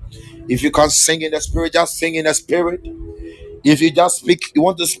 If you can't sing in the spirit, just sing in the spirit. If you just speak, you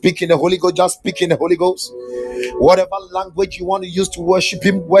want to speak in the Holy Ghost, just speak in the Holy Ghost. Whatever language you want to use to worship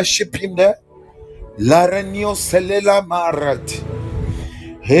him there. Larenio selela marat.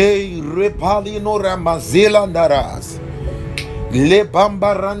 Hey, repalino ramazela naras. Le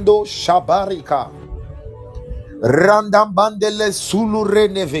bambarando shabarika. Randambandele sulu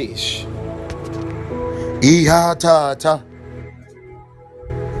renevesh. Ihatata.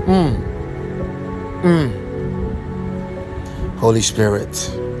 Holy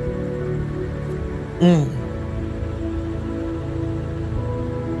Spirit.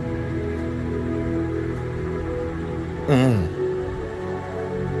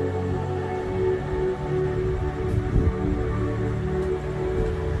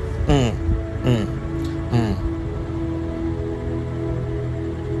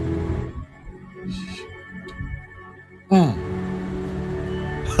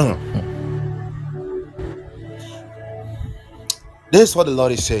 This is what the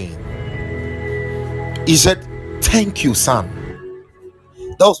Lord is saying. He said, thank you, son.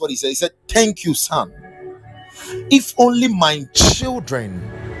 That was what he said. He said, thank you, son. If only my children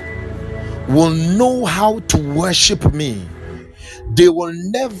will know how to worship me, they will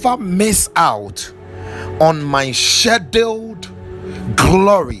never miss out on my scheduled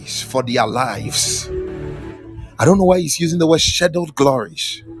glories for their lives. I don't know why he's using the word scheduled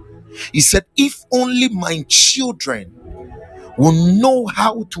glories. He said, if only my children will know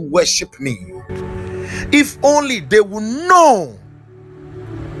how to worship me, if only they will know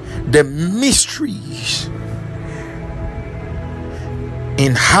the mysteries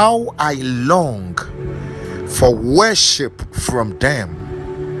in how I long for worship from them,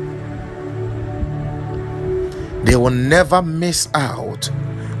 they will never miss out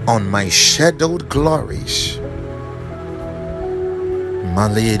on my scheduled glories.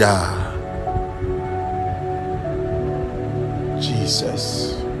 Malida.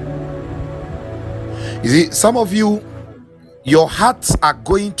 Jesus. You see, some of you, your hearts are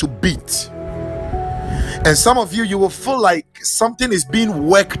going to beat, and some of you, you will feel like something is being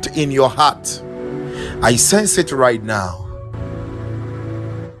worked in your heart. I sense it right now.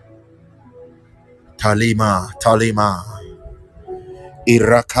 Talima,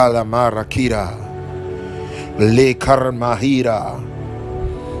 Irakala Marakira, Le Karmahira,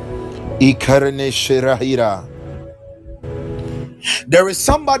 Ikarne Shirahira. There is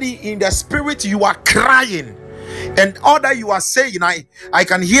somebody in the spirit, you are crying, and all that you are saying, I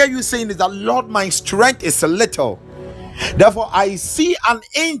can hear you saying is that, Lord, my strength is a little. Therefore, I see an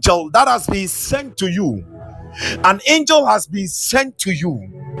angel that has been sent to you. An angel has been sent to you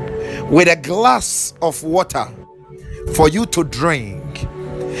with a glass of water for you to drink.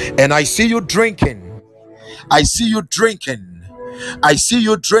 And I see you drinking. I see you drinking. I see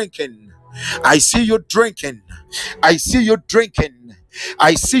you drinking. I see you drinking. I see you drinking.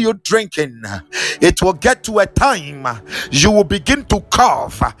 I see you drinking. It will get to a time you will begin to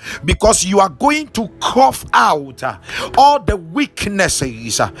cough, because you are going to cough out all the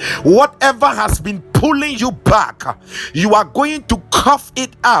weaknesses. Whatever has been pulling you back, you are going to cough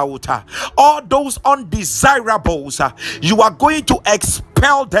it out. All those undesirables, you are going to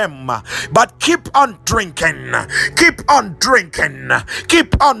expel them. But keep on drinking. Keep on drinking.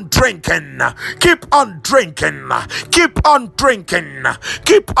 Keep on drinking. Keep on drinking. Keep on drinking.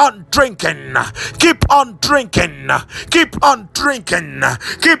 Keep on drinking. Keep on drinking. Keep on drinking. Keep on drinking.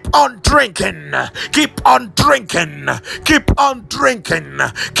 Keep on drinking. Keep on drinking. Keep on drinking.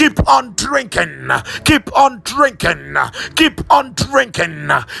 Keep on drinking. Keep on drinking.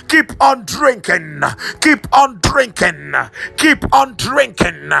 Keep on drinking. Keep on drinking. Keep on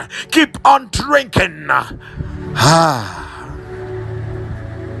drinking. Keep on drinking.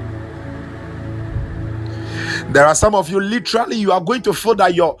 There are some of you, literally, you are going to feel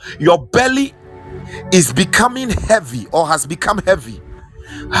that your belly is becoming heavy or has become heavy.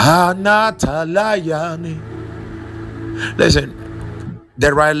 Listen,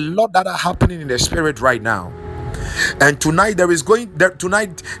 there are a lot that are happening in the spirit right now, and tonight there is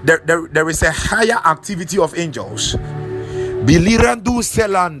a higher activity of angels. Bilirandu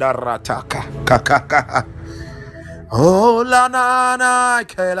selanda rataka kakaka. Oh la na na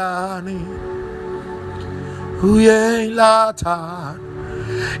kelani. Uye lata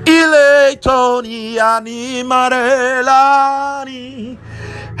ile toni animarelani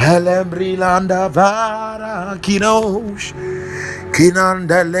elembrilanda vara kinosh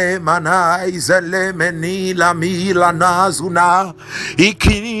Kinandele manai zele menila mila nazuna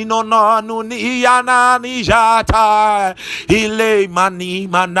ikino nanu ni yana ni jata ile mani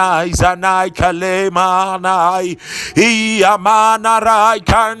manai zanai kale manai iyamana rai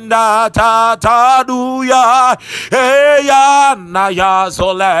kanda tataduya eya na ya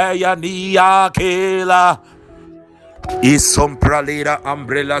zole ya ni akela isompralira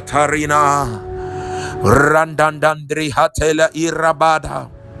umbrella tarina Randandandri hatela irabada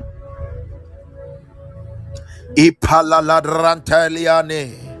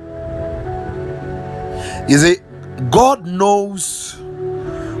ipalaladranteliane. Is it God knows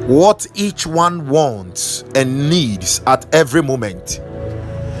what each one wants and needs at every moment.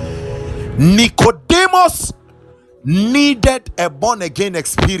 Nicodemus needed a born again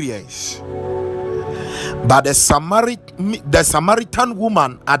experience, but the Samaritan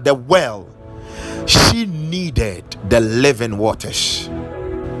woman at the well, she needed the living waters.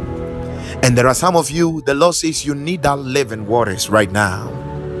 And there are some of you, the Lord says you need that living waters right now.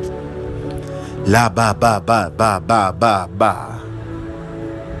 La ba ba ba ba ba ba ba.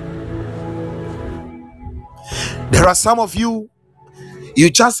 There are some of you,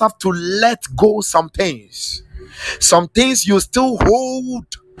 you just have to let go some things. Some things you still hold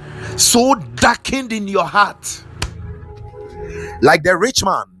so darkened in your heart. Like the rich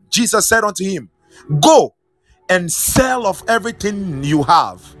man, Jesus said unto him, go and sell of everything you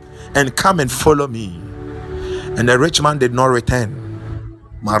have and come and follow me. And the rich man did not return.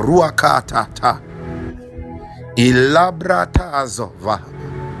 Marua katata ilabrata azova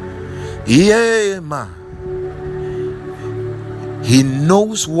yema. He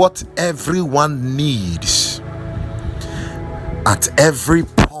knows what everyone needs at every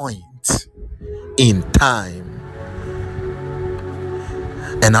point in time.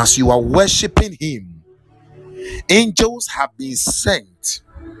 And as you are worshiping him, angels have been sent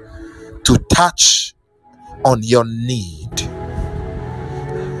to touch on your need.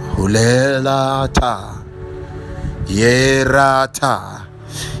 Hulelata yerata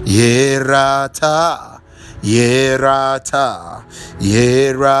yerata yerata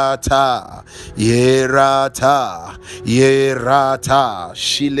yerata yerata yerata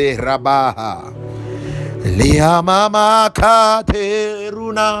shile rabaha liamama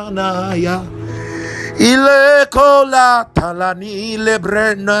katerunanaya ile kola talani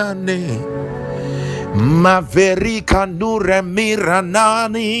lebrenane maverika nure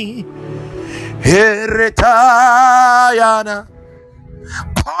miranani heretayana.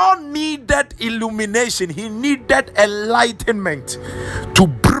 Paul needed illumination. He needed enlightenment to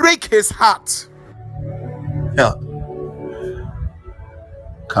break his heart. Yeah.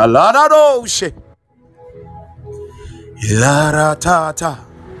 Kaladadoshe ilaratata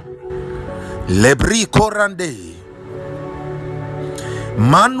lebri korande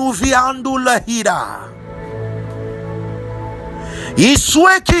manuviandu lahida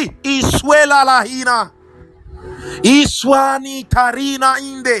isweki iswela lahina iswani tarina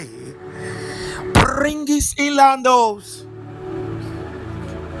inde bringis ilandos.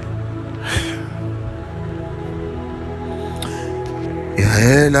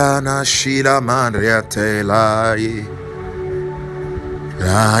 Elana shila manriatelai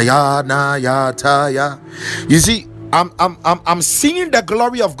Ayana yataya. You see, I'm seeing the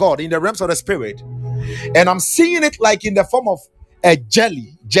glory of God in the realms of the spirit, and I'm seeing it like in the form of a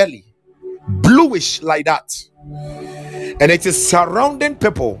jelly, bluish like that, and it is surrounding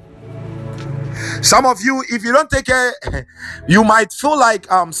people. Some of you, if you don't take care, you might feel like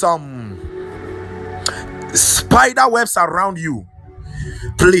some spider webs around you.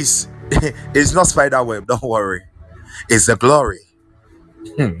 Please, it's not spider web, don't worry, it's the glory.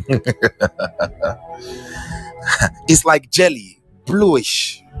 It's like jelly,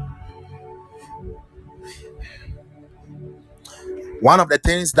 bluish. One of the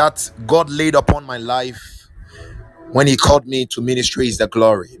things that God laid upon my life when he called me to ministry is the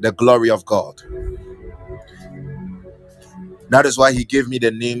glory of God. That is why he gave me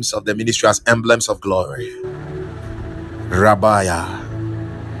the names of the ministry as emblems of glory. Rabaya,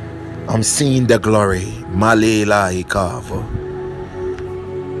 I'm seeing the glory. Malela ikavo.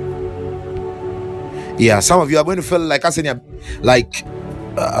 Yeah, some of you are going to feel like I said, like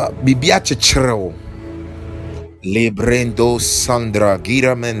Bibiache Chero, Lebrendo Sandra,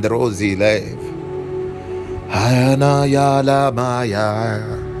 Gira Mendrozi Lev, Hayana Yala Maya,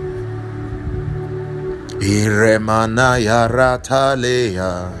 Iremana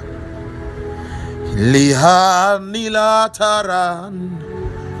Yaratalea, Liha Nilataran,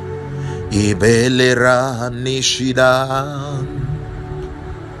 Ibelera Nishidan.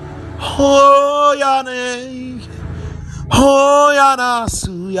 Oh, Yane, Hoyana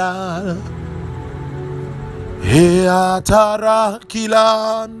suya Heatara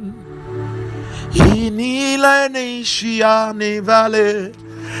kilan Inile neshia nevale.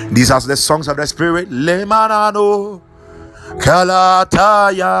 These are the songs of the spirit. Lemanano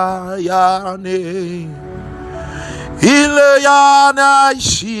Kalataya Yane Ileana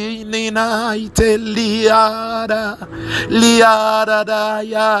Shinina Iteliada Liada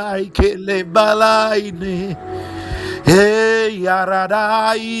Daya Kele Balaine Hey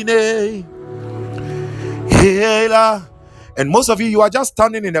Yaradaine Hela. And most of you, you are just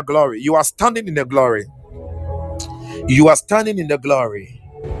standing in the glory. You are standing in the glory. You are standing in the glory.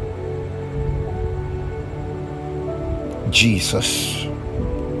 Jesus.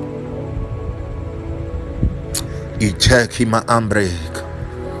 Ichekima ambrek.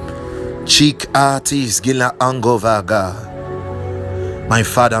 Chik artis gila angovaga. My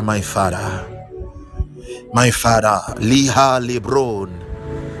father, my father. My father. Liha libron.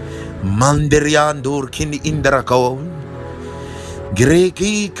 Mandiriandur kini indrakon.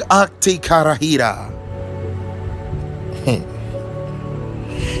 Grekik akti karahira.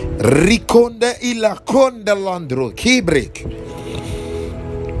 Rikonde ila konde landro kibrik.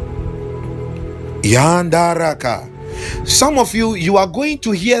 Yandaraka. Some of you, you are going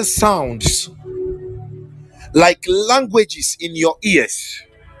to hear sounds like languages in your ears.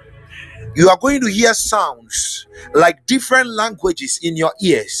 You are going to hear sounds like different languages in your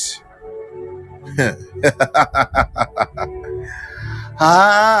ears.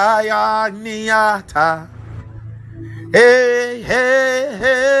 Ayaniata. Hey, hey,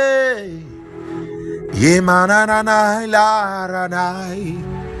 hey. Yemananai laranai.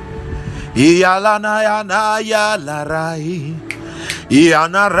 Yalanaya larai.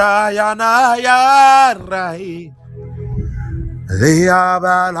 Yanaraya rai.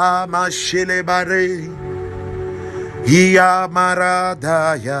 Leabala mashilebare.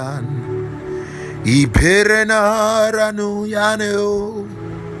 Yamaradayan. Iperenaranu yaneo.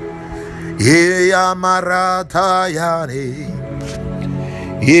 Yamaratayane.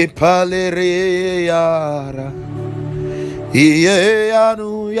 Ipalereara.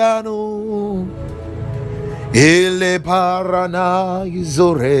 Yanu yanu. Ele parana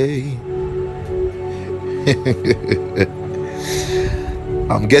izore.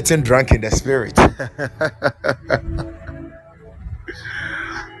 I'm getting drunk in the spirit.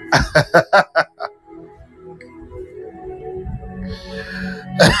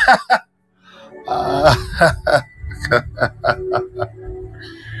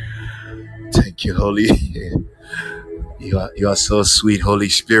 Thank you, Holy. You are so sweet, Holy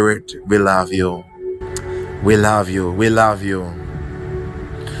Spirit. We love you. We love you. We love you.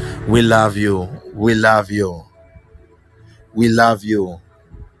 We love you. We love you. We love you.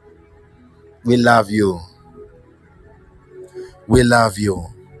 We love you. We love you.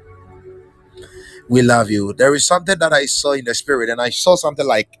 We love you. There is something that I saw in the spirit, and I saw something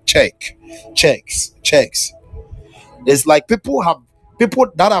like checks. It's like people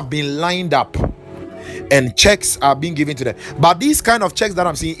that have been lined up, and checks are being given to them. But these kind of checks that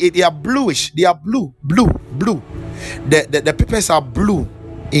I'm seeing, they are bluish. They are blue. The papers are blue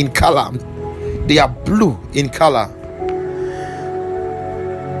in color. They are blue in color.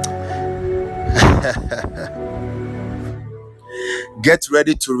 Get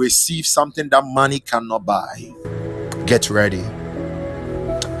ready to receive something that money cannot buy. Get ready.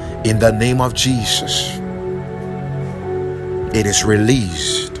 In the name of Jesus. It is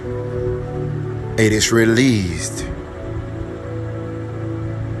released. It is released.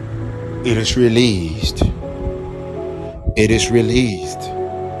 It is released. It is released.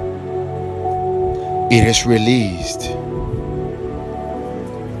 It is released.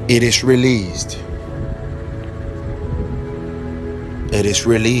 It is released. It is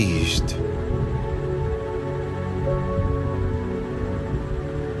released.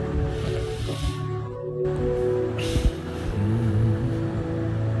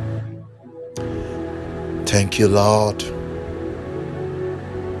 Thank you, Lord.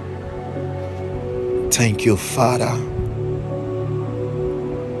 Thank you, Father.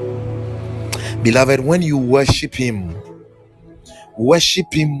 Beloved, when you worship Him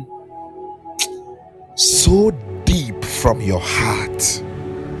so deep from your heart.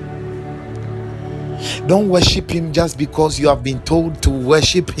 Don't worship Him just because you have been told to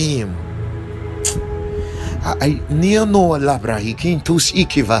worship Him. I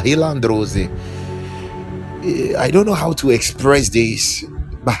don't know how to express this,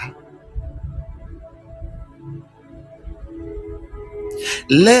 but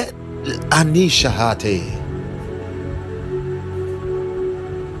let Anishahate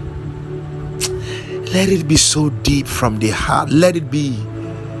Let it be so deep from the heart. Let it be.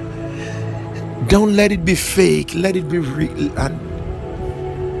 Don't let it be fake. Let it be real. And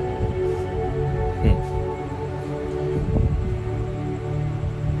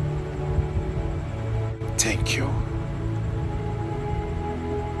thank you.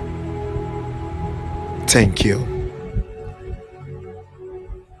 Thank you.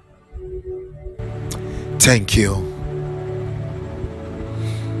 Thank you.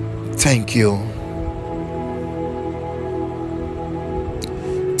 Thank you.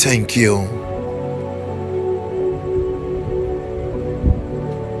 Thank you.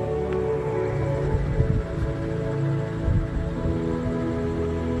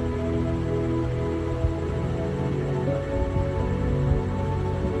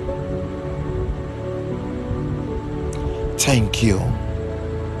 Thank you.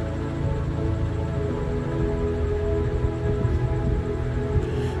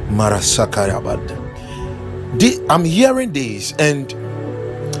 Marasakarabad. I'm hearing this, and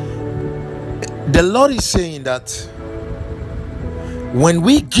the Lord is saying that when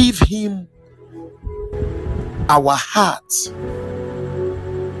we give Him our heart,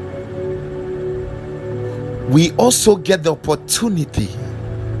 we also get the opportunity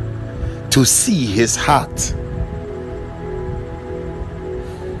to see His heart.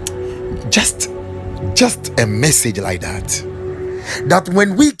 Just a message like that. That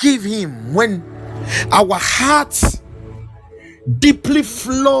when we give Him, when our heart deeply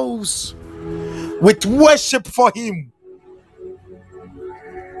flows with worship for Him,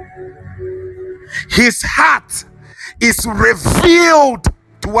 His heart is revealed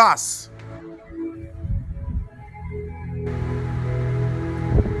to us.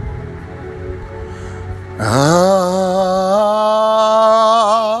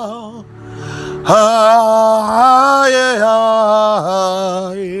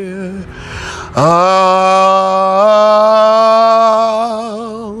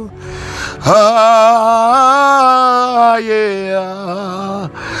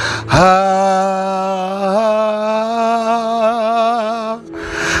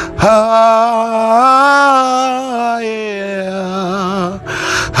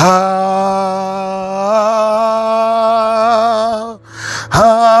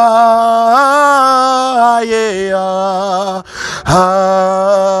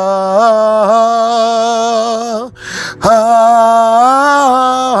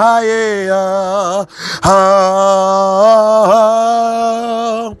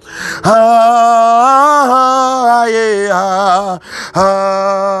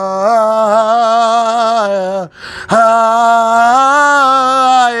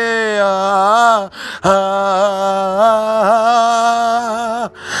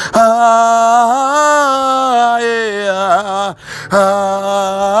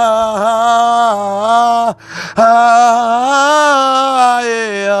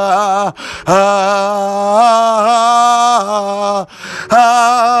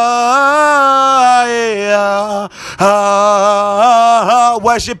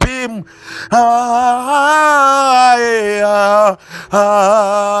 Worship Him.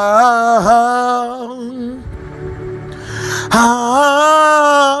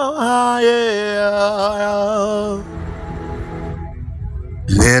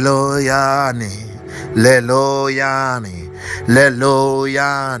 Leloyani, Leloyani,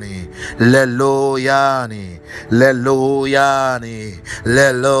 Leloyani, Leloyani, Leloyani,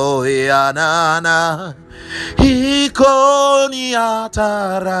 Leloyanana, Ikoni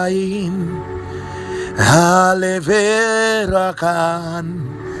atarain, Aleverakan,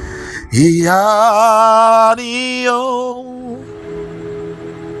 Ianio.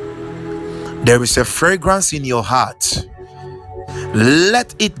 There is a fragrance in your heart.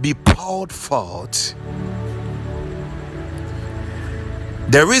 Let it be poured forth.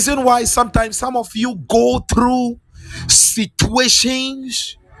 The reason why sometimes some of you go through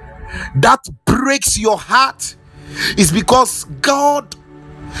situations that breaks your heart is because God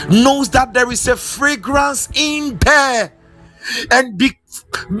knows that there is a fragrance in there, and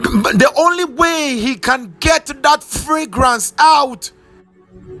the only way He can get that fragrance out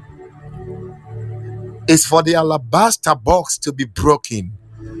is for the alabaster box to be broken.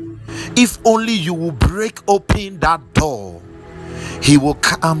 If only you will break open that door, He will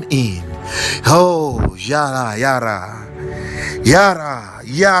come in. Oh, yara, yara, yara,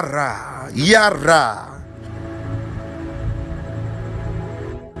 yara, yara.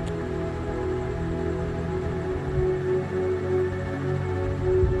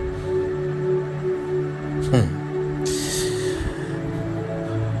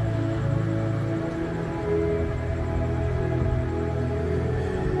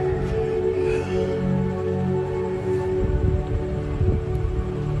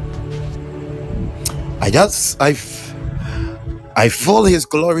 I feel his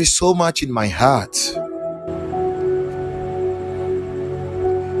glory so much in my heart,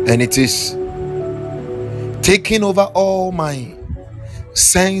 and it is taking over all my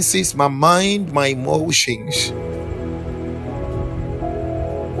senses, my mind, my emotions.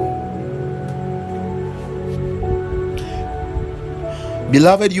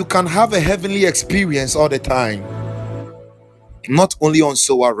 Beloved, you can have a heavenly experience all the time, not only on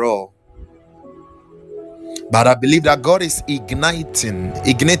SOAROAR, but I believe that God is igniting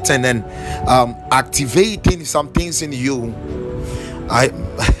and activating some things in you. I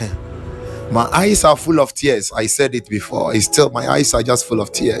my eyes are full of tears. I said it before. It's still, my eyes are just full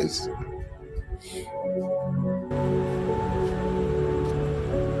of tears.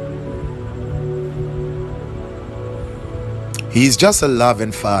 He's just a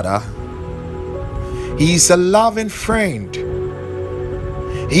loving father. He's a loving friend.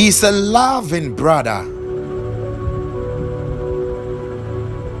 He's a loving brother.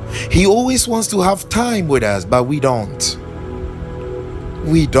 He always wants to have time with us, but we don't.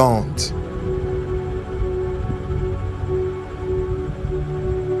 We don't.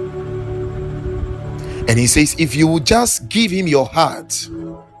 And he says, if you will just give him your heart,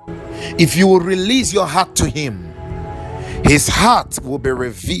 if you will release your heart to him, his heart will be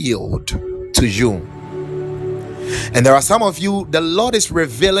revealed to you. And there are some of you, the Lord is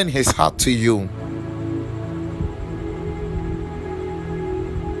revealing his heart to you.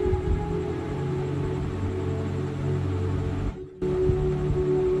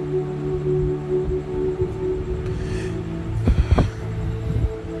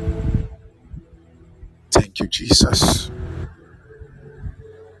 Thank you, Jesus.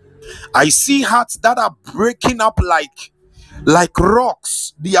 I see hearts that are breaking up like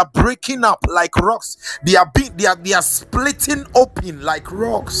rocks. They are breaking up like rocks. They are splitting open like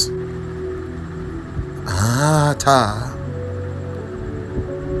rocks.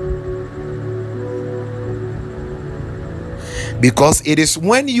 Because it is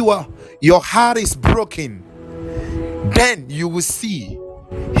when your heart is broken, then you will see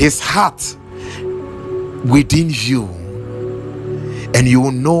his heart within you, and you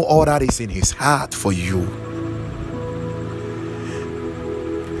will know all that is in his heart for you,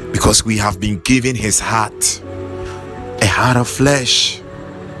 because we have been given his heart, a heart of flesh,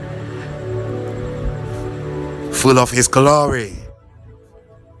 full of his glory.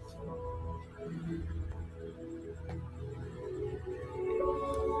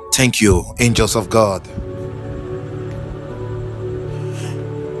 Thank you, angels of God.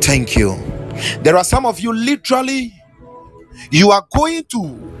 Thank you. There are some of you, literally, you are going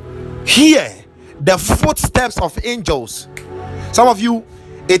to hear the footsteps of angels. Some of you,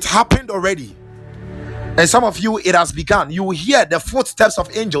 it happened already, and some of you, it has begun. You will hear the footsteps of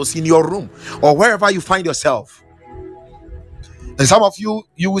angels in your room or wherever you find yourself. And some of you,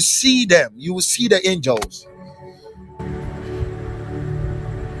 you will see them. You will see the angels.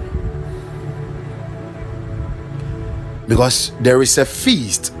 Because there is a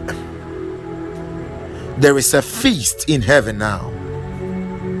feast. There is a feast in heaven now.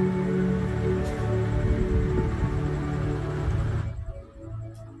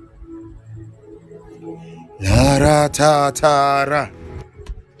 La ra ta ta ra.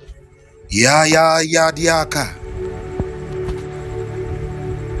 Ya ya ya diaka.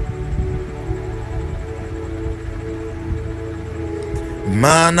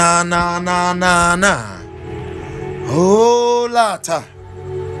 Mana na na na na. Oh lata.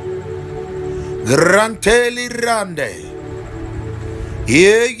 Granteli rande.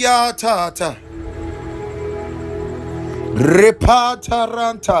 Ye ya tata. Repata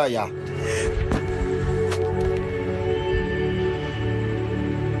rantaya.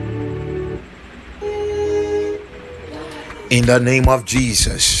 In the name of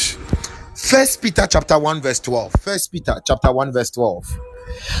Jesus. First Peter chapter 1 verse 12. First Peter chapter 1 verse 12.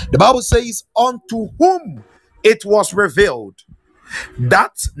 The Bible says, unto whom it was revealed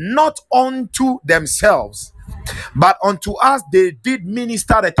that not unto themselves, but unto us they did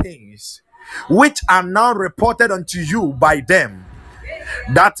minister the things which are now reported unto you by them,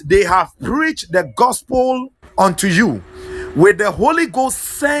 that they have preached the gospel unto you with the Holy Ghost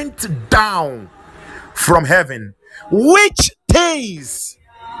sent down from heaven, which things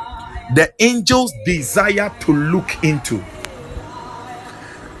the angels desire to look into.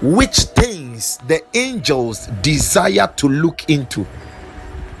 Which things the angels desire to look into.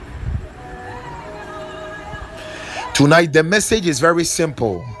 Tonight the message is very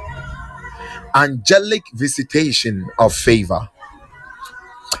simple. Angelic visitation of favor.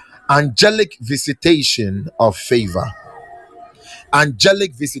 Angelic visitation of favor.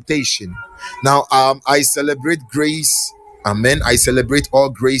 angelic visitation. Now, I celebrate grace. Amen. I celebrate all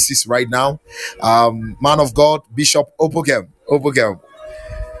graces right now. Man of God, Bishop Opokem,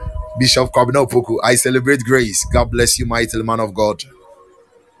 Bishop Kwabena Opoku. I celebrate grace. God bless you, mightily, man of God.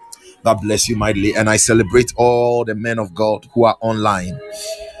 God bless you mightily. And I celebrate all the men of God who are online.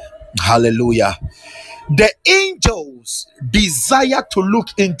 Hallelujah. The angels desire to look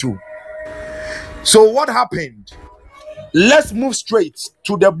into. So what happened? Let's move straight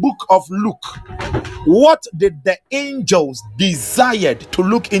to the book of Luke. What did the angels desired to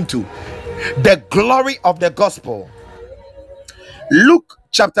look into? The glory of the gospel. Luke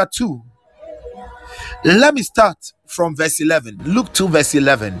chapter 2. Let me start from verse 11. Luke 2 verse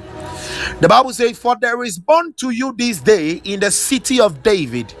 11. The Bible says, for there is born to you this day in the city of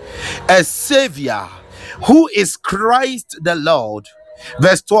David a Savior, who is Christ the Lord.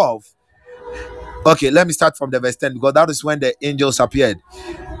 Verse 12. Okay, let me start from the verse 10, because that is when the angels appeared.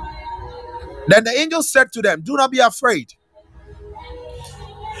 Then the angel said to them, do not be afraid,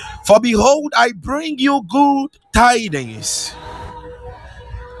 for behold, I bring you good tidings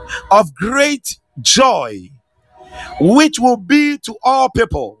of great joy, which will be to all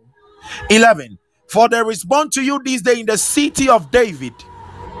people. 11. For there is born to you this day in the city of David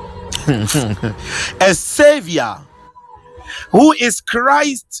a Savior, who is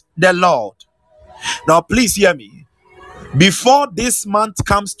Christ the Lord. Now please hear me. Before this month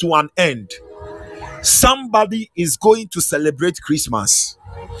comes to an end, somebody is going to celebrate Christmas.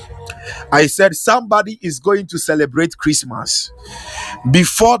 I said somebody is going to celebrate Christmas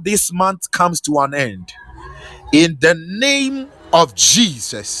before this month comes to an end, in the name of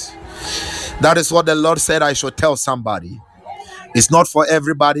Jesus. That is what the Lord said I should tell somebody. It's not for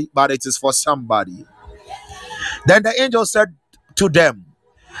everybody, but it is for somebody. Then the angel said to them,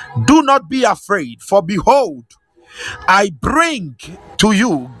 do not be afraid, for behold, I bring to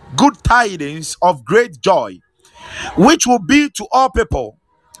you good tidings of great joy, which will be to all people.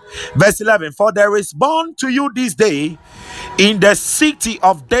 Verse 11. For there is born to you this day in the city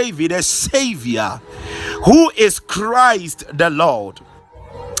of David a Savior, who is Christ the Lord.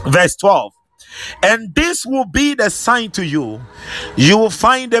 Verse 12. And this will be the sign to you. You will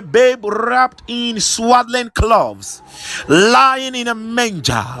find a babe wrapped in swaddling cloths, lying in a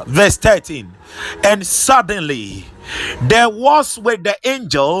manger. Verse 13. And suddenly there was with the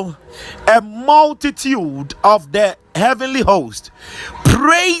angel a multitude of the heavenly host,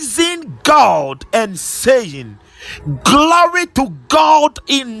 praising God and saying, glory to God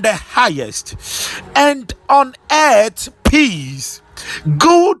in the highest, and on earth peace,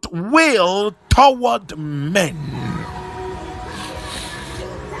 goodwill toward men.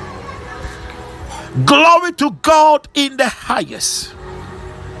 Glory to God in the highest,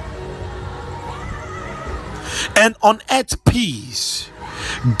 and on earth peace,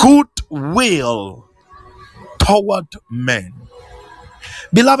 goodwill toward men.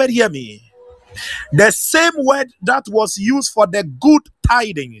 Beloved, hear me. The same word that was used for the good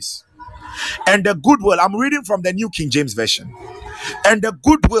tidings and the goodwill, I'm reading from the New King James Version, and the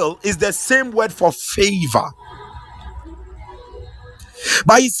goodwill is the same word for favor.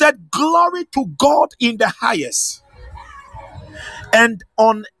 But he said, glory to God in the highest, and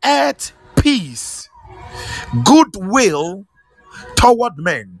on earth peace, goodwill toward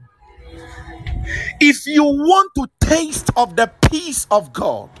men. If you want to taste of the peace of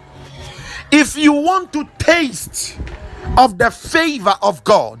God, if you want to taste of the favor of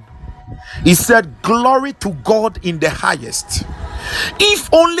God, he said, glory to God in the highest.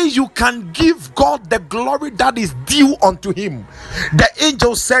 If only you can give God the glory that is due unto him. The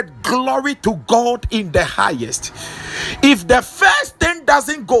angel said, glory to God in the highest. If the first thing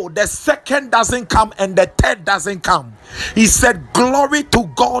doesn't go, the second doesn't come, and the third doesn't come, he said, glory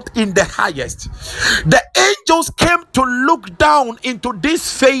to God in the highest. The angels came to look down into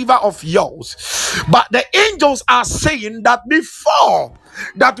this favor of yours, but the angels are saying that before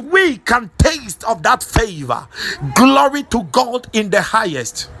that we can taste of that favor, glory to God in the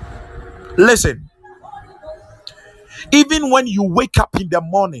highest. Listen, even when you wake up in the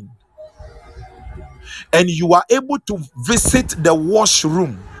morning and you are able to visit the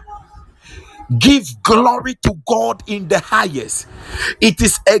washroom, give glory to God in the highest. It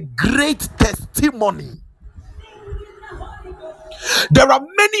is a great testimony. There are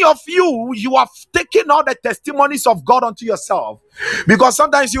many of you have taken all the testimonies of God unto yourself, because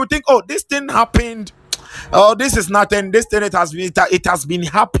sometimes you think, oh, this thing happened, oh, this is nothing, this thing, it has been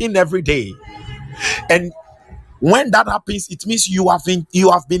happening every day. And when that happens, it means you have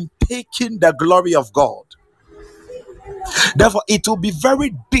been taking the glory of God. Therefore, it will be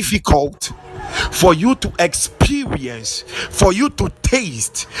very difficult for you to experience, for you to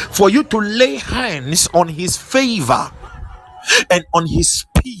taste, for you to lay hands on his favor and on his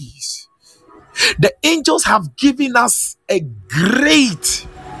peace. The angels have given us a great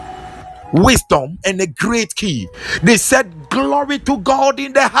wisdom and a great key. They said, glory to God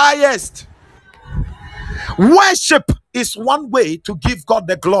in the highest. Worship is one way to give God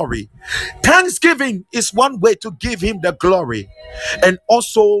the glory. Thanksgiving is one way to give him the glory, and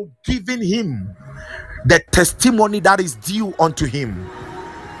also giving him the testimony that is due unto him.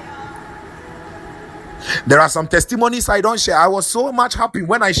 There are some testimonies I don't share. I was so much happy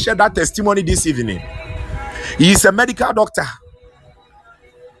when I shared that testimony this evening. He is a medical doctor,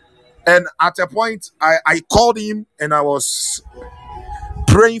 and at a point I called him and I was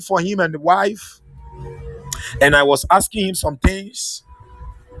praying for him and the wife, and I was asking him some things,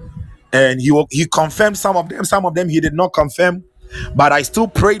 and he confirmed some of them he did not confirm, but I still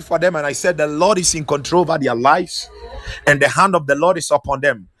prayed for them, and I said the Lord is in control over their lives and the hand of the Lord is upon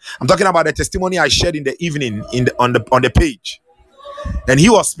them. I'm talking about the testimony I shared in the evening on the page, and he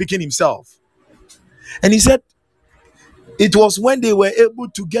was speaking himself, and he said it was when they were able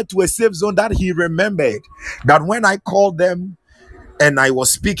to get to a safe zone that he remembered that when I called them and I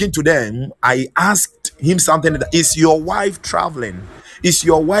was speaking to them, I asked him something. Is your wife traveling? Is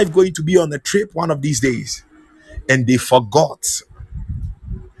your wife going to be on a trip one of these days? And they forgot.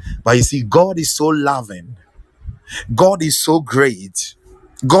 But you see, God is so loving. God is so great.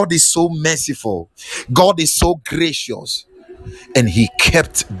 God is so merciful. God is so gracious. And he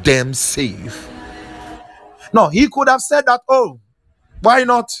kept them safe. No, he could have said that, oh, why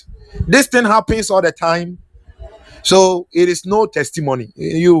not? This thing happens all the time, so it is no testimony.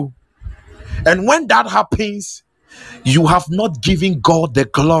 And when that happens, you have not given God the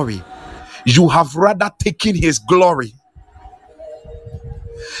glory. You have rather taken his glory.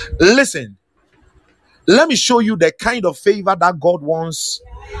 Listen, let me show you the kind of favor that God wants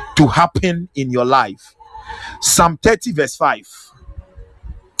to happen in your life. Psalm 30 verse 5.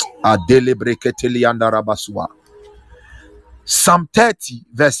 Psalm 30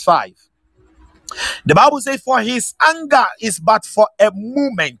 verse 5. The Bible says, for his anger is but for a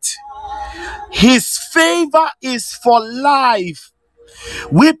moment, his favor is for life.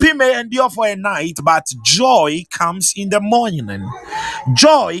 Weeping may endure for a night, but joy comes in the morning.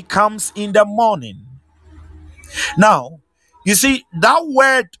 Joy comes in the morning. Now, you see, that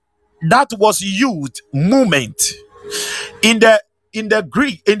word that was used, moment, in the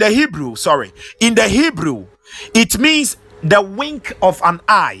Greek, in the Hebrew, it means the wink of an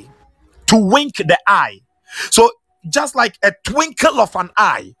eye. To wink the eye. So just like a twinkle of an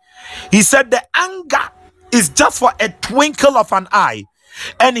eye, he said the anger is just for a twinkle of an eye,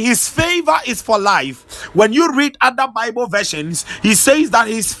 and his favor is for life. When you read other Bible versions, he says that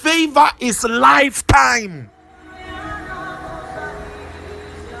his favor is lifetime.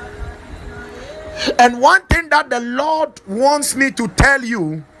 And one thing that the Lord wants me to tell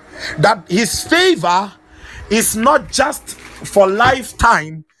you, that his favor is not just for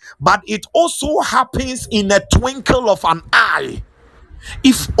lifetime, but it also happens in a twinkle of an eye.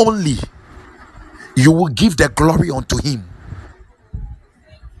 If only you will give the glory unto him.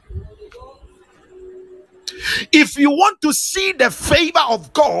 If you want to see the favor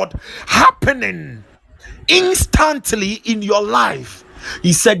of God happening instantly in your life,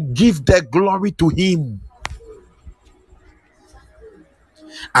 he said, give the glory to him.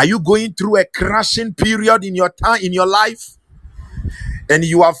 Are you going through a crashing period in your time, in your life? And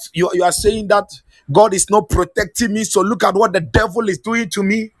you are saying that God is not protecting me, so look at what the devil is doing to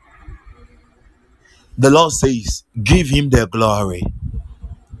me. The Lord says, give him the glory.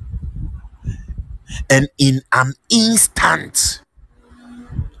 And in an instant,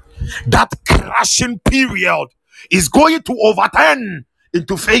 that crashing period is going to overturn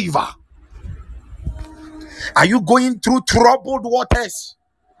into favor. Are you going through troubled waters?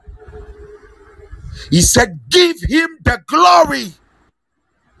 He said, give him the glory.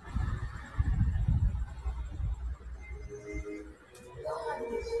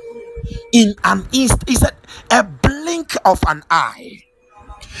 In an instant, he said, a blink of an eye,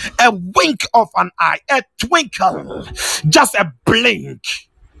 a wink of an eye, a twinkle, just a blink.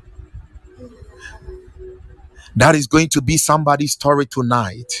 That is going to be somebody's story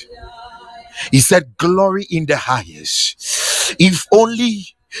tonight. He said, glory in the highest. If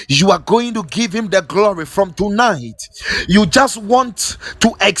only You are going to give him the glory from tonight. You just want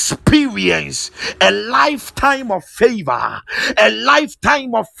to experience a lifetime of favor, a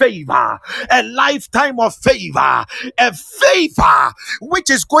lifetime of favor, a lifetime of favor, a favor which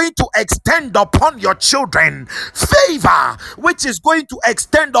is going to extend upon your children, favor which is going to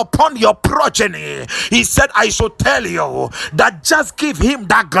extend upon your progeny. He said, I should tell you that just give him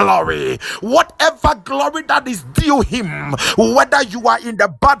that glory, whatever glory that is due him, whether you are in the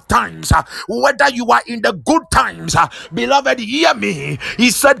bad times, whether you are in the good times. Beloved, hear me.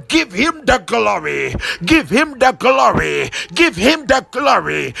 He said, give him the glory, give him the glory, give him the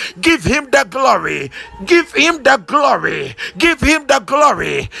glory, give him the glory, give him the glory, give him the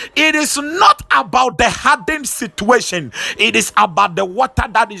glory. It is not about the hardened situation, it is about the water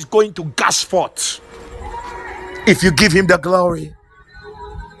that is going to gush forth if you give him the glory.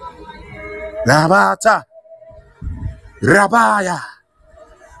 Rabata, Rabaya,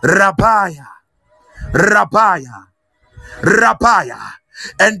 Rabaya, Rabaya, Rabaya.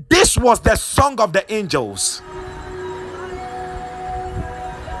 And this was the song of the angels.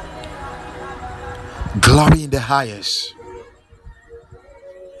 Glory in the highest,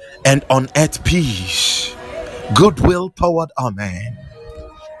 and on earth peace, goodwill toward all men.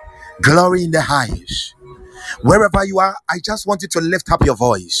 Glory in the highest. Wherever you are, I just want you to lift up your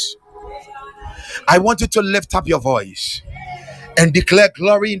voice. I want you to lift up your voice and declare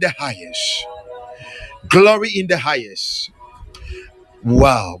glory in the highest. Glory in the highest.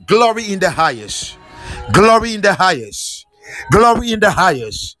 Wow. Glory in the highest. Glory in the highest. Glory in the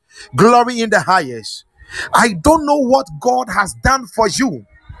highest. Glory in the highest. I don't know what God has done for you,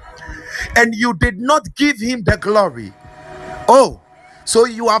 and you did not give him the glory. Oh, so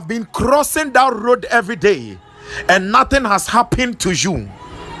you have been crossing that road every day and nothing has happened to you.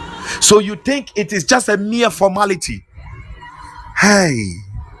 So you think it is just a mere formality. Hey,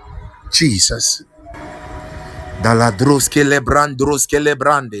 Jesus. Open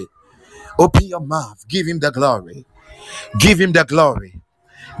your mouth. Give him the glory. Give him the glory.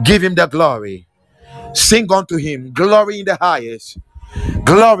 Give him the glory. Sing unto him. Glory in the highest.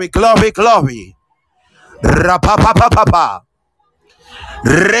 Glory, glory, glory. Rapapapapa.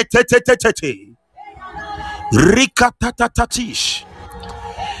 Retetetetete. Rikatatatish.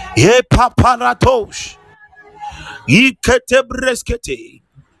 Epaparatosh. Iketebreskete.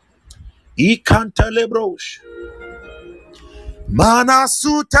 Ikantelebrosh.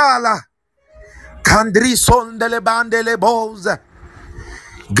 Manasutala. Kandrison de lebandele boz.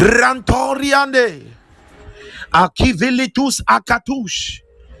 Grantoriande. Akivilitus akatush.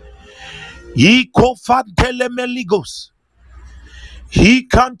 Ikofantele meligos. He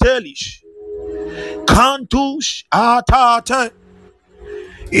cantelish. Cantush atate.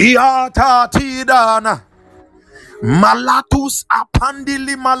 Iatatidana. Malatus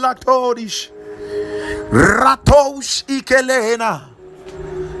apandili malatorish. Ratosh ikelena.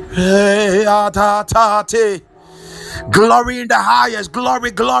 Hey, atatate. Glory in the highest.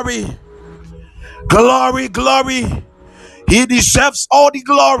 Glory, glory. Glory, glory. He deserves all the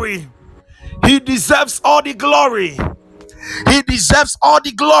glory. He deserves all the glory. He deserves all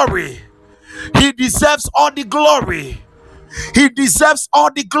the glory. He deserves all the glory. He deserves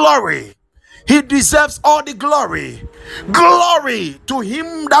all the glory. He deserves all the glory. Glory to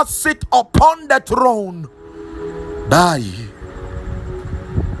him that sit upon the throne. By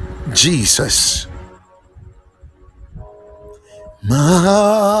Jesus.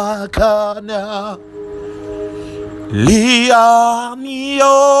 Makana lianion.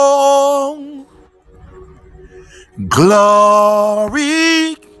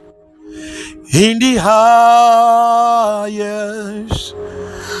 Glory in the highest.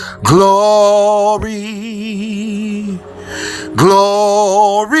 Glory,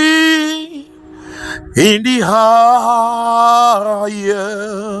 glory in the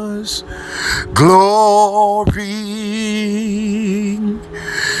highest. Glory,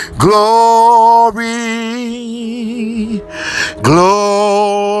 glory,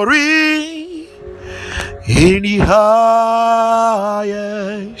 glory in the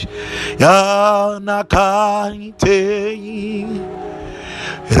highest. Yanakaite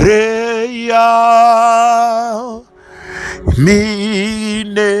Reya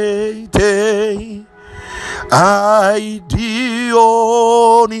Minete Aidioni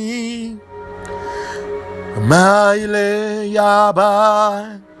Maile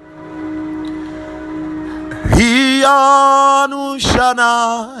Yaba Hianu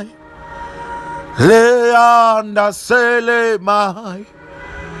Shanai Leanda Sele Mai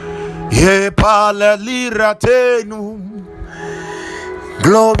Ye Palaliratenu.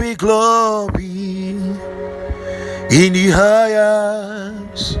 Glory, glory in the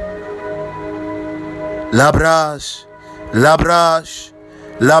highest. Labrash, Labrash,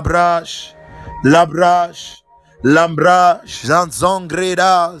 Labrash, Labrash, Lambrash,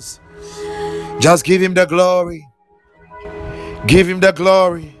 Zanzongredas. Just give him the glory. Give him the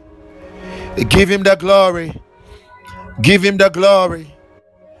glory. Give him the glory. Give him the glory.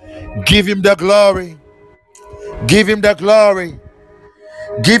 Give him the glory. Give him the glory.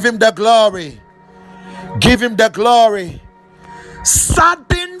 Give him the glory. Give him the glory.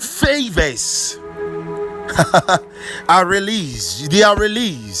 Sudden favors are released. They are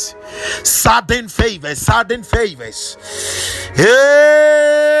released. Sudden favors. Sudden favors.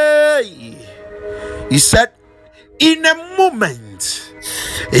 Hey! He said, in a moment,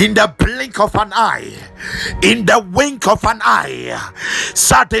 in the blink of an eye, in the wink of an eye,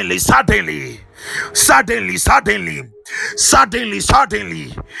 suddenly, suddenly, suddenly, suddenly, suddenly,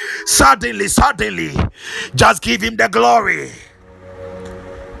 suddenly, suddenly, suddenly, just give him the glory.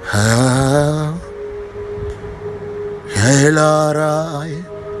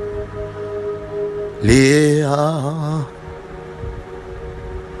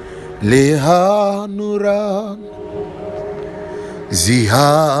 Leha Nuran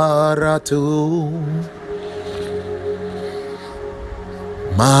Ziharatu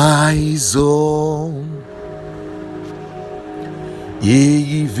my zone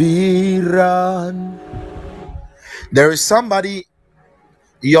Yiviran. There is somebody,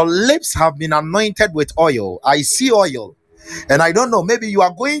 your lips have been anointed with oil. I see oil, and I don't know, maybe you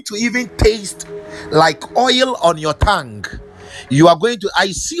are going to even taste like oil on your tongue. You are going to,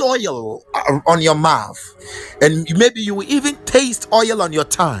 I see oil on your mouth, and maybe you will even taste oil on your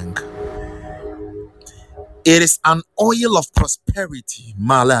tongue. It is an oil of prosperity.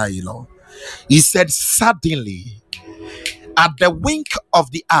 Malailo. He said, suddenly, at the wink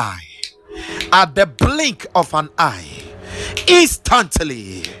of the eye, at the blink of an eye,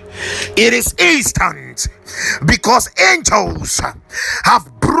 instantly, it is instant, because angels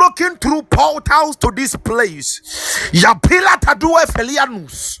have broken through portals to this place. Yapila tadue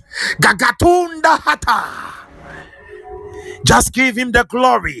felianus gagatunda hata. Just give him the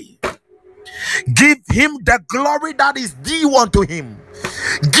glory. Give him the glory that is due unto him.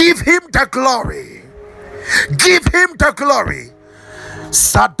 Give him the glory. Give him the glory.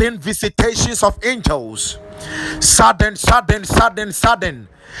 Sudden visitations of angels. Sudden.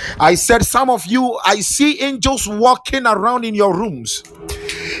 I said, some of you, I see angels walking around in your rooms.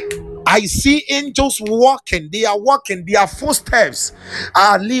 I see angels walking. They are walking. Their footsteps.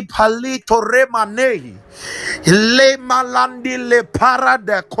 Ali palito remane. Le malandi le para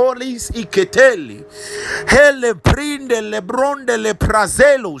de colis iketeli. Hele prinde le bronde le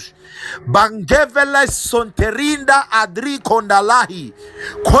prazelos. Bangevele sonterinda adri kondalahi.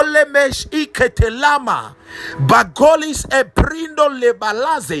 Kolemesh iketelama. Bagolis e prindo le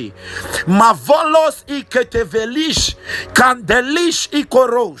balaze. Mavolos iketevelish. Kandelish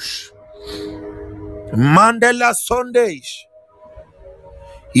ikorosh. Mandela Sundays,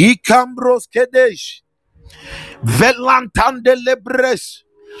 Ikambros Kedesh, Velantande Lebres,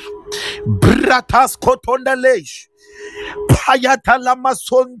 Bratas Kotondalesh, Payata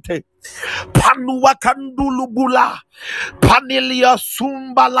Lamasonte, Panuakandulubula, Panelia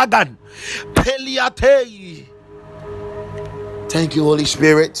Sumbalagan, Peliate. Thank you, Holy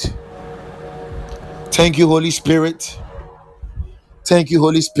Spirit. Thank you, Holy Spirit. Thank you,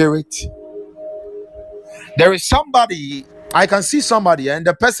 Holy Spirit. There is somebody, I can see somebody, and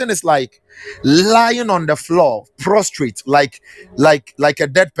the person is like lying on the floor, prostrate, like a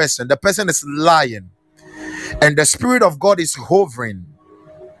dead person. The person is lying, and the Spirit of God is hovering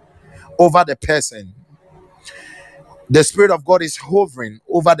over the person. The Spirit of God is hovering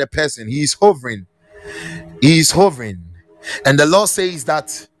over the person. He is hovering. He is hovering. And the Lord says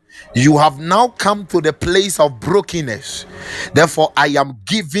that you have now come to the place of brokenness. Therefore, I am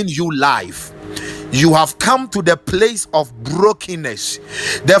giving you life. You have come to the place of brokenness.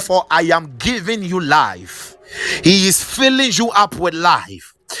 Therefore, I am giving you life. He is filling you up with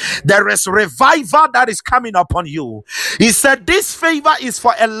life. There is revival that is coming upon you. He said, this favor is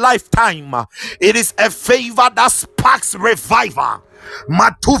for a lifetime. It is a favor that sparks revival.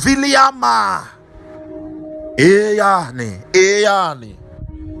 Matuviliama. Eyani.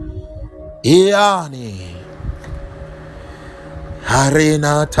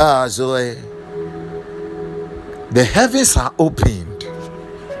 Harina Tazoe. The heavens are opened.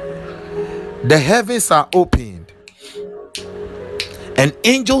 The heavens are opened. And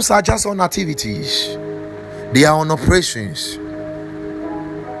angels are just on activities. They are on operations.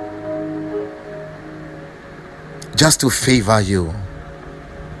 Just to favor you.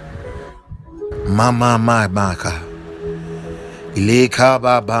 Mama Maka.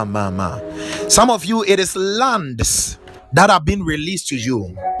 Some of you, it is lands that have been released to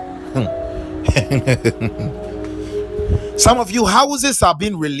you. Some of you, houses have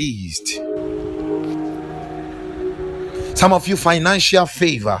been released. Some of you, financial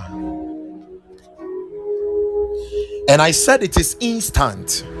favor. And I said it is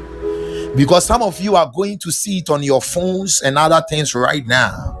instant because some of you are going to see it on your phones and other things right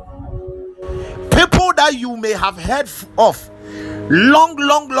now. People that you may have heard of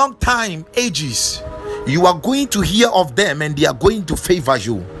long time, ages, you are going to hear of them and they are going to favor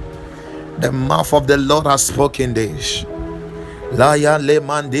you. The mouth of the Lord has spoken this. Laya le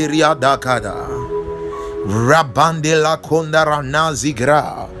mandiria dakada rabande la kondara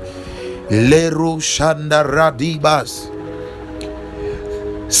nazigra leru shandara dibas.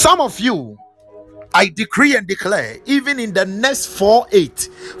 Some of you, I decree and declare, even in the next 48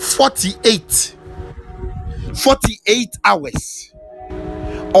 hours,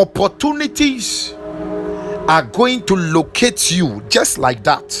 opportunities are going to locate you just like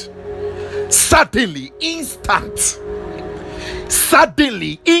that. Suddenly, instant.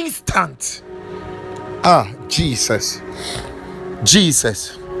 Jesus.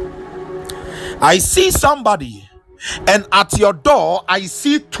 I see somebody, and at your door I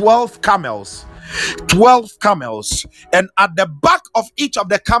see 12 camels, and at the back of each of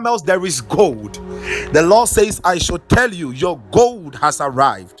the camels there is gold. The Lord says, I should tell you, your gold has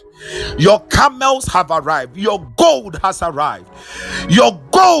arrived. Your camels have arrived. Your gold has arrived. Your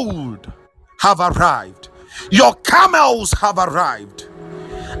gold have arrived. Your camels have arrived.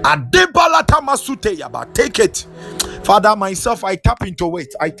 Take it. Father, myself, I tap into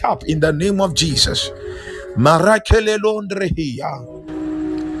it. I tap in the name of Jesus. Marakele londrehia.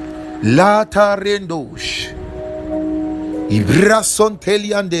 Lata rendosh. Ibrason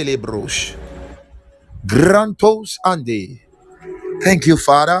teliandele brosh. Grantos ande. Thank you,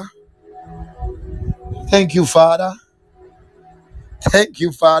 Father. Thank you, Father. Thank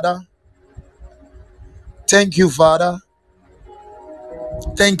you, Father. Thank you, Father.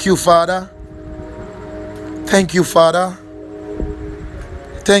 Thank you, Father. Thank you, Father.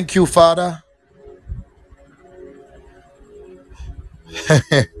 Thank you, Father.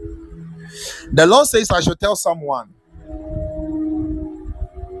 The Lord says I should tell someone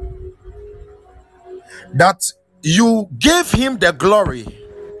that you gave him the glory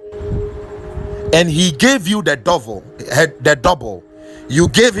and he gave you the double. You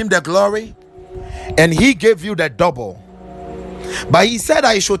gave him the glory and he gave you the double. But he said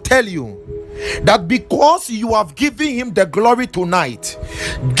I should tell you that because you have given him the glory tonight,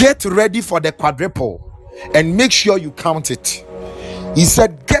 get ready for the quadruple and make sure you count it. He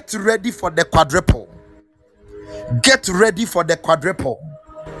said, get ready for the quadruple. Get ready for the quadruple.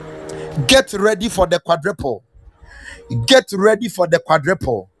 Get ready for the quadruple. Get ready for the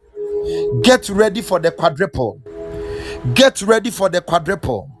quadruple. Get ready for the quadruple. Get ready for the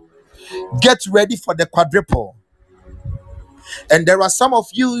quadruple. Get ready for the quadruple. And there are some of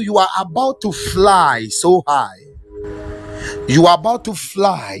you, you are about to fly so high. You are about to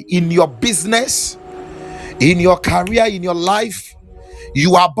fly in your business, in your career, in your life.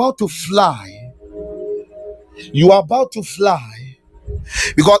 You are about to fly. You are about to fly.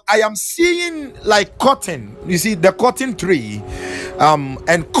 Because I am seeing like cotton. You see the cotton tree,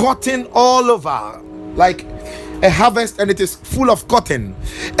 and cotton all over, like a harvest, and it is full of cotton.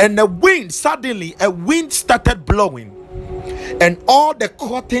 And the wind, suddenly a wind started blowing, and all the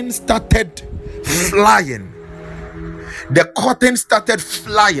cotton started flying. The cotton started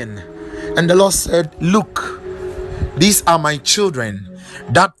flying, and the Lord said, look, these are my children,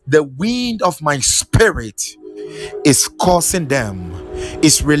 that the wind of my spirit is causing them,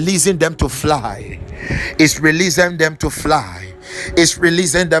 is releasing them to fly, is releasing them to fly, is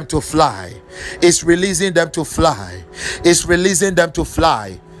releasing them to fly, is releasing them to fly, is releasing them to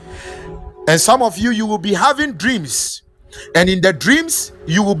fly. And some of you, you will be having dreams, and in the dreams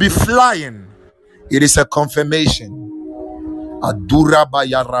you will be flying. It is a confirmation. Adura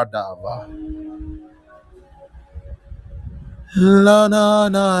bayaradava. La na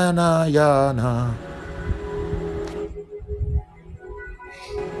na na ya na.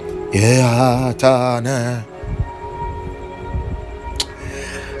 Yeah tana.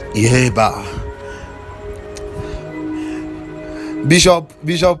 Yeba. Bishop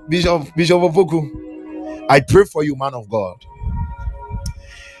Ovoku, I pray for you, man of God.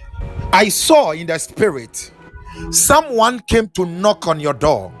 I saw in the spirit someone came to knock on your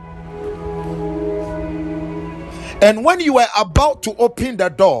door, and when you were about to open the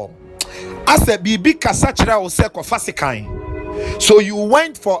door, as a bibi kasachira oseko fasikai, so you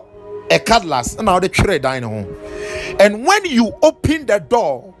went for a cutlass. Now the trade I know, And when you open the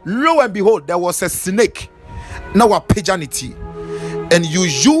door, lo and behold, there was a snake. Now a paganity, and you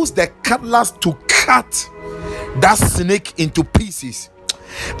use the cutlass to cut that snake into pieces.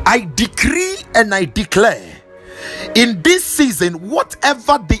 I decree and I declare, in this season,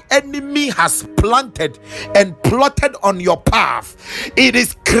 whatever the enemy has planted and plotted on your path, it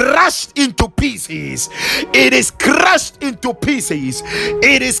is crushed into pieces. It is crushed into pieces.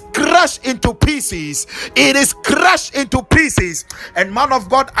 It is crushed into pieces. It is crushed into pieces. And man of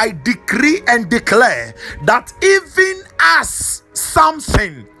God, I decree and declare that even as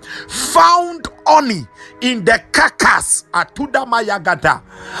something found honey in the carcass atudamayagada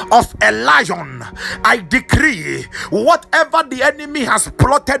of a lion, I decree whatever the enemy has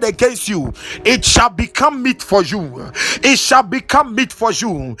plotted against you, it shall become meat for you. It shall become meat for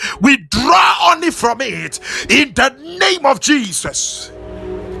you. We draw honey from it in the name of Jesus.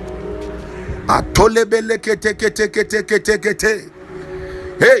 Atolebeleketeketeketekete.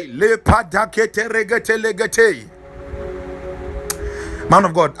 Hey, lepadakete regete legete. Man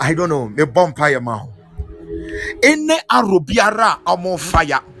of God, I don't know. Me bonfire mouth. Any arubiara on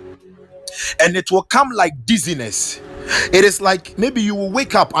fire, and it will come like dizziness. It is like maybe you will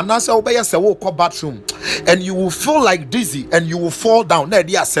wake up and answer obey a bathroom, and you will feel like dizzy and you will fall down.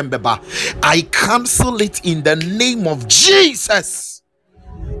 I cancel it in the name of Jesus.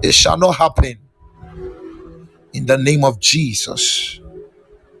 It shall not happen in the name of Jesus.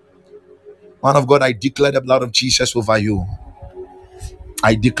 Man of God, I declare the blood of Jesus over you.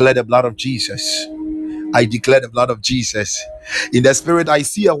 I declare the blood of Jesus. I declare the blood of Jesus. In the spirit, I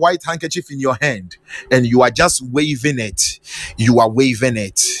see a white handkerchief in your hand, and you are just waving it. You are waving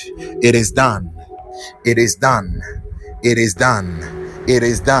it. It is done. It is done. It is done. It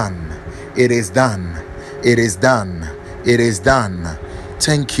is done. It is done. It is done. It is done.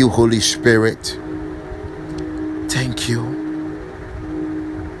 Thank you, Holy Spirit. Thank you.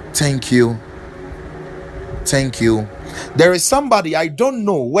 Thank you. Thank you. There is somebody, I don't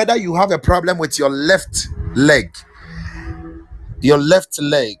know whether you have a problem with your left leg. Your left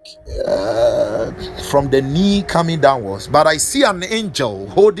leg, from the knee coming downwards, but I see an angel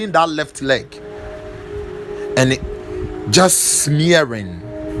holding that left leg and just smearing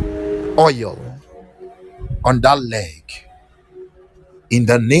oil on that leg. In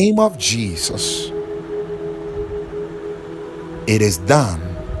the name of Jesus, it is done.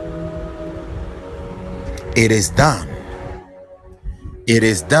 It is done. It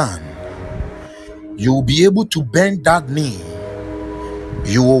is done. You will be able to bend that knee.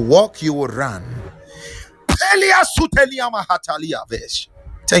 You will walk, you will run.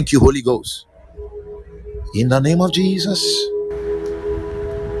 Thank you, Holy Ghost. In the name of Jesus.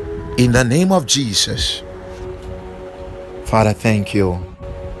 In the name of Jesus. Father, thank you.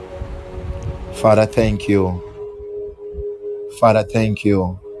 Father, thank you. Father, thank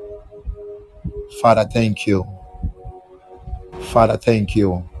you. Father, thank you. Father, thank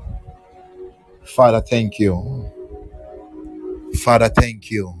you. Father, thank you. Father,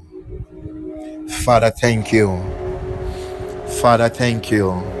 thank you. Father, thank you. Father, thank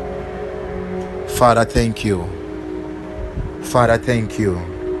you. Father, thank you. Father, thank you.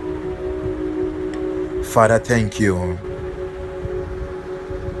 Father, thank you.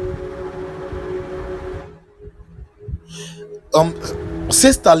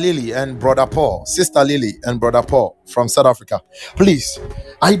 Sister Lily and Brother Paul, from South Africa, please.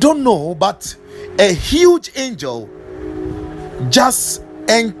 I don't know, but a huge angel just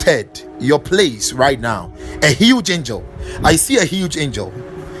entered your place right now. A huge angel. I see a huge angel.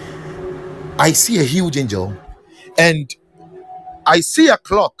 I see a huge angel, and I see a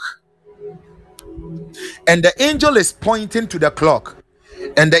clock, and the angel is pointing to the clock,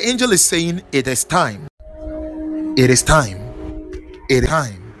 and the angel is saying, "It is time. It is time. It is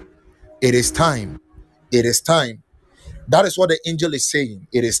time. It is time. It is time." That is what the angel is saying.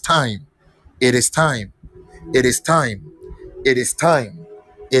 It is time. It is time. It is time. It is time.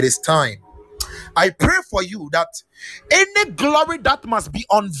 It is time. I pray for you that any glory that must be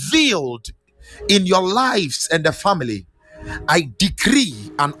unveiled in your lives and the family, I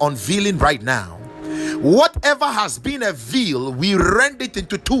decree an unveiling right now. Whatever has been a veil, we rend it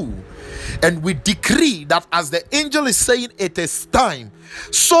into two, and we decree that as the angel is saying it is time,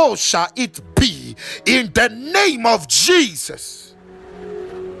 so shall it be in the name of Jesus.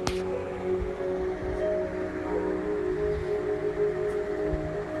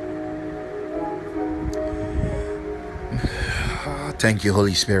 Thank you,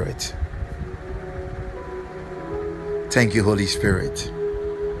 Holy Spirit. Thank you, Holy Spirit.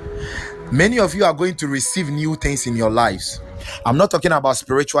 Many of you are going to receive new things in your lives. I'm not talking about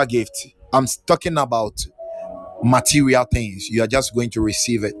spiritual gifts. I'm talking about Material things, you are just going to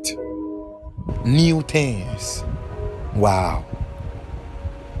receive it. New things. Wow.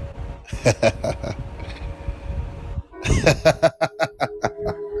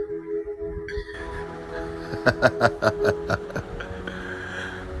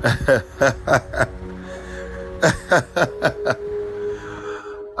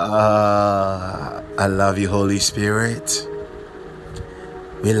 I love you, Holy Spirit.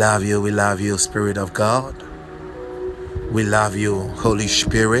 We love you. We love you, Spirit of God. We love you, Holy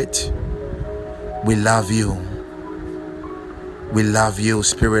Spirit. We love you. We love you,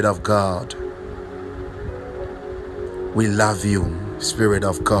 Spirit of God. We love you, Spirit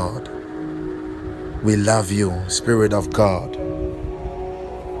of God. We love you, Spirit of God.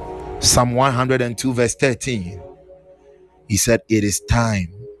 Psalm 102 verse 13. He said, it is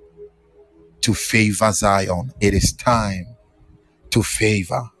time to favor Zion. It is time to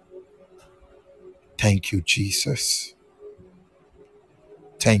favor. Thank you, Jesus.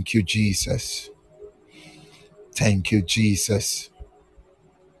 Thank you, Jesus. Thank you, Jesus.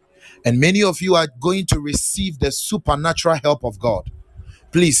 And many of you are going to receive the supernatural help of God.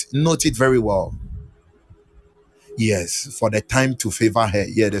 Please note it very well. Yes, for the time to favor her.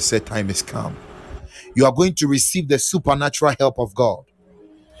 Yeah, the set time is come. You are going to receive the supernatural help of God.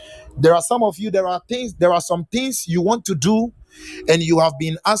 There are some of you, there are some things you want to do, and you have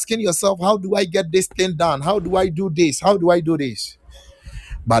been asking yourself, how do I get this thing done? How do I do this? How do I do this?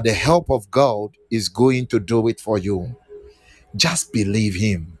 But the help of God is going to do it for you. Just believe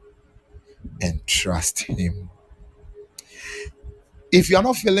Him and trust Him. If you are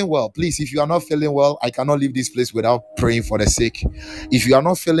not feeling well, please, if you are not feeling well, I cannot leave this place without praying for the sick. If you are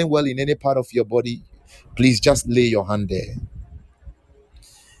not feeling well in any part of your body, please just lay your hand there.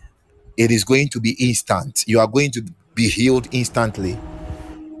 It is going to be instant. You are going to be healed instantly.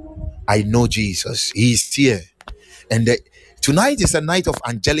 I know Jesus. He is here. And tonight is a night of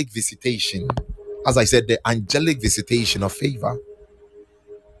angelic visitation. As I said, the angelic visitation of favor.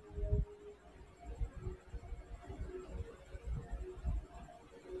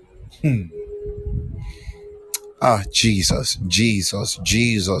 Jesus, Jesus,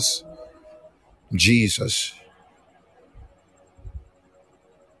 Jesus, Jesus.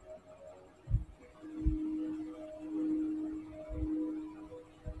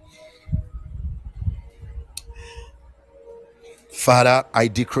 Father, I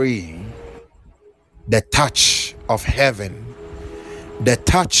decree the touch of heaven, the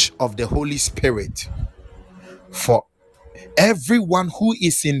touch of the Holy Spirit for everyone who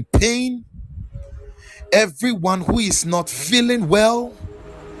is in pain, everyone who is not feeling well,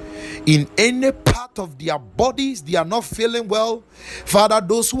 in any part of their bodies they are not feeling well. Father,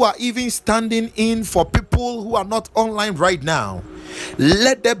 those who are even standing in for people who are not online right now,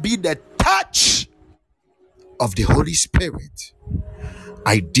 let there be the touch of the Holy Spirit.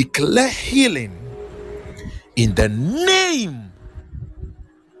 I declare healing in the name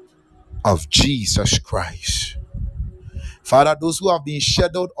of Jesus Christ. Father, those who have been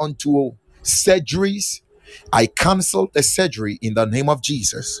scheduled onto surgeries, I cancel the surgery in the name of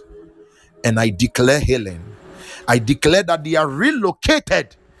Jesus. And I declare healing. I declare that they are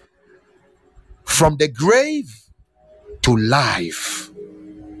relocated from the grave to life.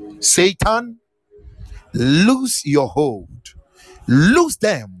 Satan, lose your hold. Lose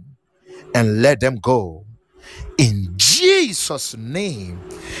them and let them go. In Jesus' name,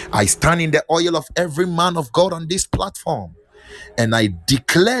 I stand in the oil of every man of God on this platform, and I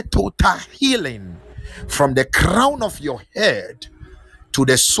declare total healing from the crown of your head to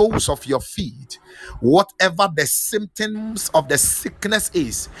the soles of your feet. Whatever the symptoms of the sickness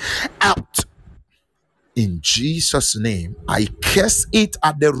is, out in Jesus' name. I curse it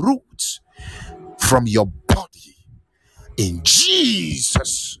at the roots from your body in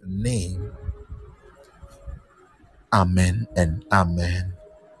Jesus' name. Amen and amen.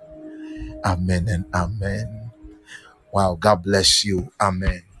 Amen and amen. Wow, God bless you.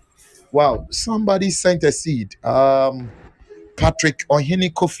 Amen. Wow, somebody sent a seed. Patrick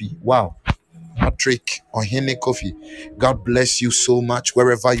Ohene Kofi. Wow. Patrick Ohene Kofi. God bless you so much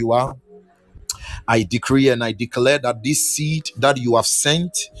wherever you are. I decree and I declare that this seed that you have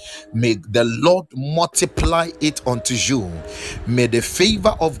sent, may the Lord multiply it unto you. May the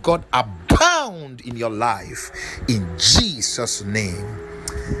favor of God abound in your life in Jesus' name.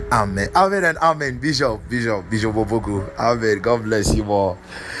 Amen. Amen and amen. Bishop Bobogu. Amen. God bless you all.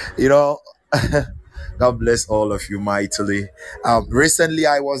 You know, God bless all of you mightily. Recently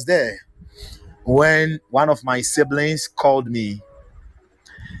I was there when one of my siblings called me,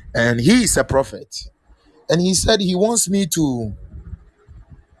 and he is a prophet, and he said he wants me to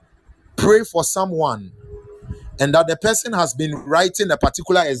pray for someone, and that the person has been writing a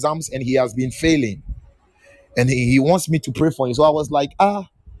particular exams and he has been failing, and he wants me to pray for him. So I was like,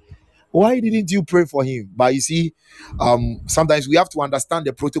 why didn't you pray for him? But you see, sometimes we have to understand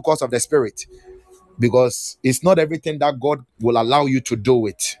the protocols of the spirit, because it's not everything that God will allow you to do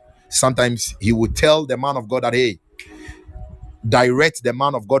it. Sometimes he will tell the man of God that, hey, direct the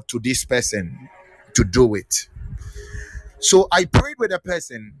man of God to this person to do it. So I prayed with the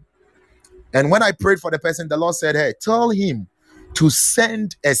person, and when I prayed for the person, the Lord said, hey, tell him to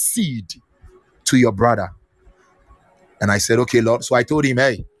send a seed to your brother. And I said, okay, Lord. So I told him,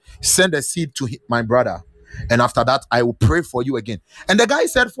 hey, send a seed to my brother, and after that I will pray for you again. And the guy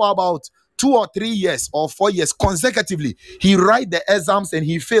said for about 2 or 3 years or 4 years consecutively, he writes the exams and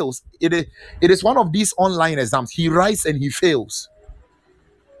he fails. It is one of these online exams. He writes and he fails.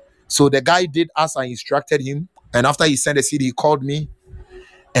 So the guy did as I instructed him, and after he sent a seed, he called me,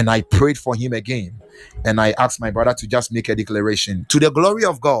 and I prayed for him again, and I asked my brother to just make a declaration. To the glory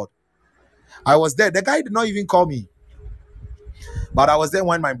of God, I was there. The guy did not even call me, but I was there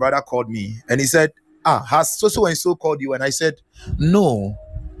when my brother called me, and he said, has so and so called you? And I said, no.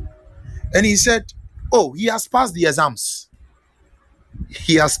 And he said, oh, he has passed the exams.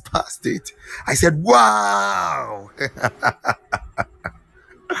 He has passed it. I said, wow.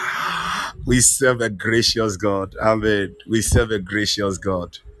 We serve a gracious God. Amen. We serve a gracious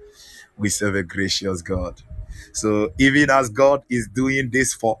God. We serve a gracious God. So even as God is doing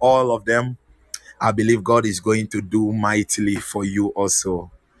this for all of them, I believe God is going to do mightily for you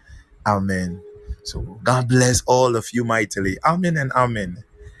also. Amen. So God bless all of you mightily. Amen and amen.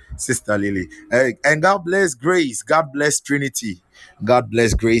 Sister Lily. And God bless Grace. God bless Trinity. God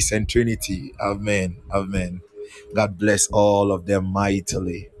bless Grace and Trinity. Amen. Amen. God bless all of them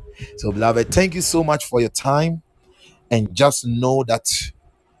mightily. So, beloved, thank you so much for your time. And just know that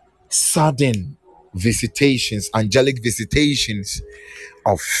sudden visitations, angelic visitations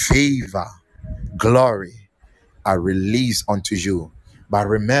of favor, glory are released unto you. But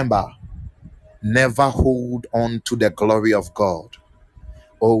remember, never hold on to the glory of God.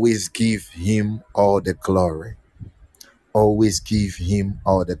 Always give him all the glory. Always give him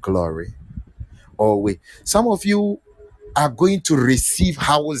all the glory. Always. Some of you are going to receive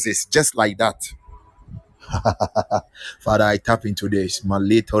houses just like that. Father, I tap into this.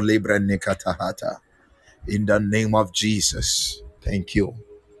 Malito Libra Nikatahata. In the name of Jesus. Thank you.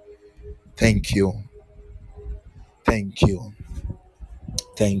 Thank you. Thank you.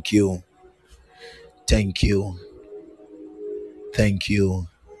 Thank you. Thank you. Thank you.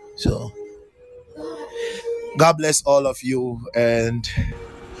 So, God bless all of you, and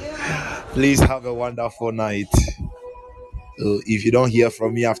please have a wonderful night. So if you don't hear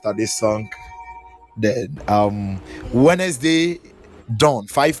from me after this song, then Wednesday dawn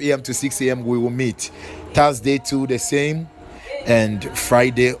 5 a.m. to 6 a.m. we will meet. Thursday too the same, and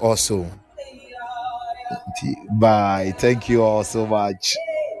Friday also. Bye. Thank you all so much.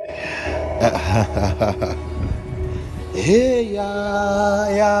 Hey ya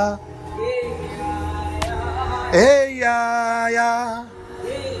ya. Hey ya ya.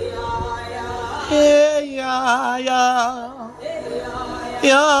 Hey ya ya.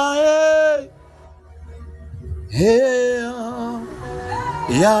 Yeah, yeah. Hey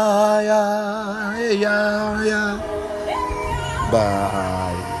ya ya ya ya.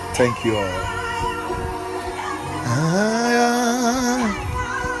 Bye. Thank you all.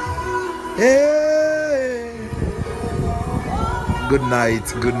 Hey. Good night.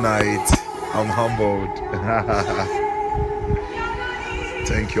 Good night. I'm humbled.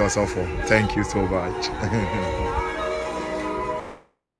 Thank you, Asafo. Thank you so much.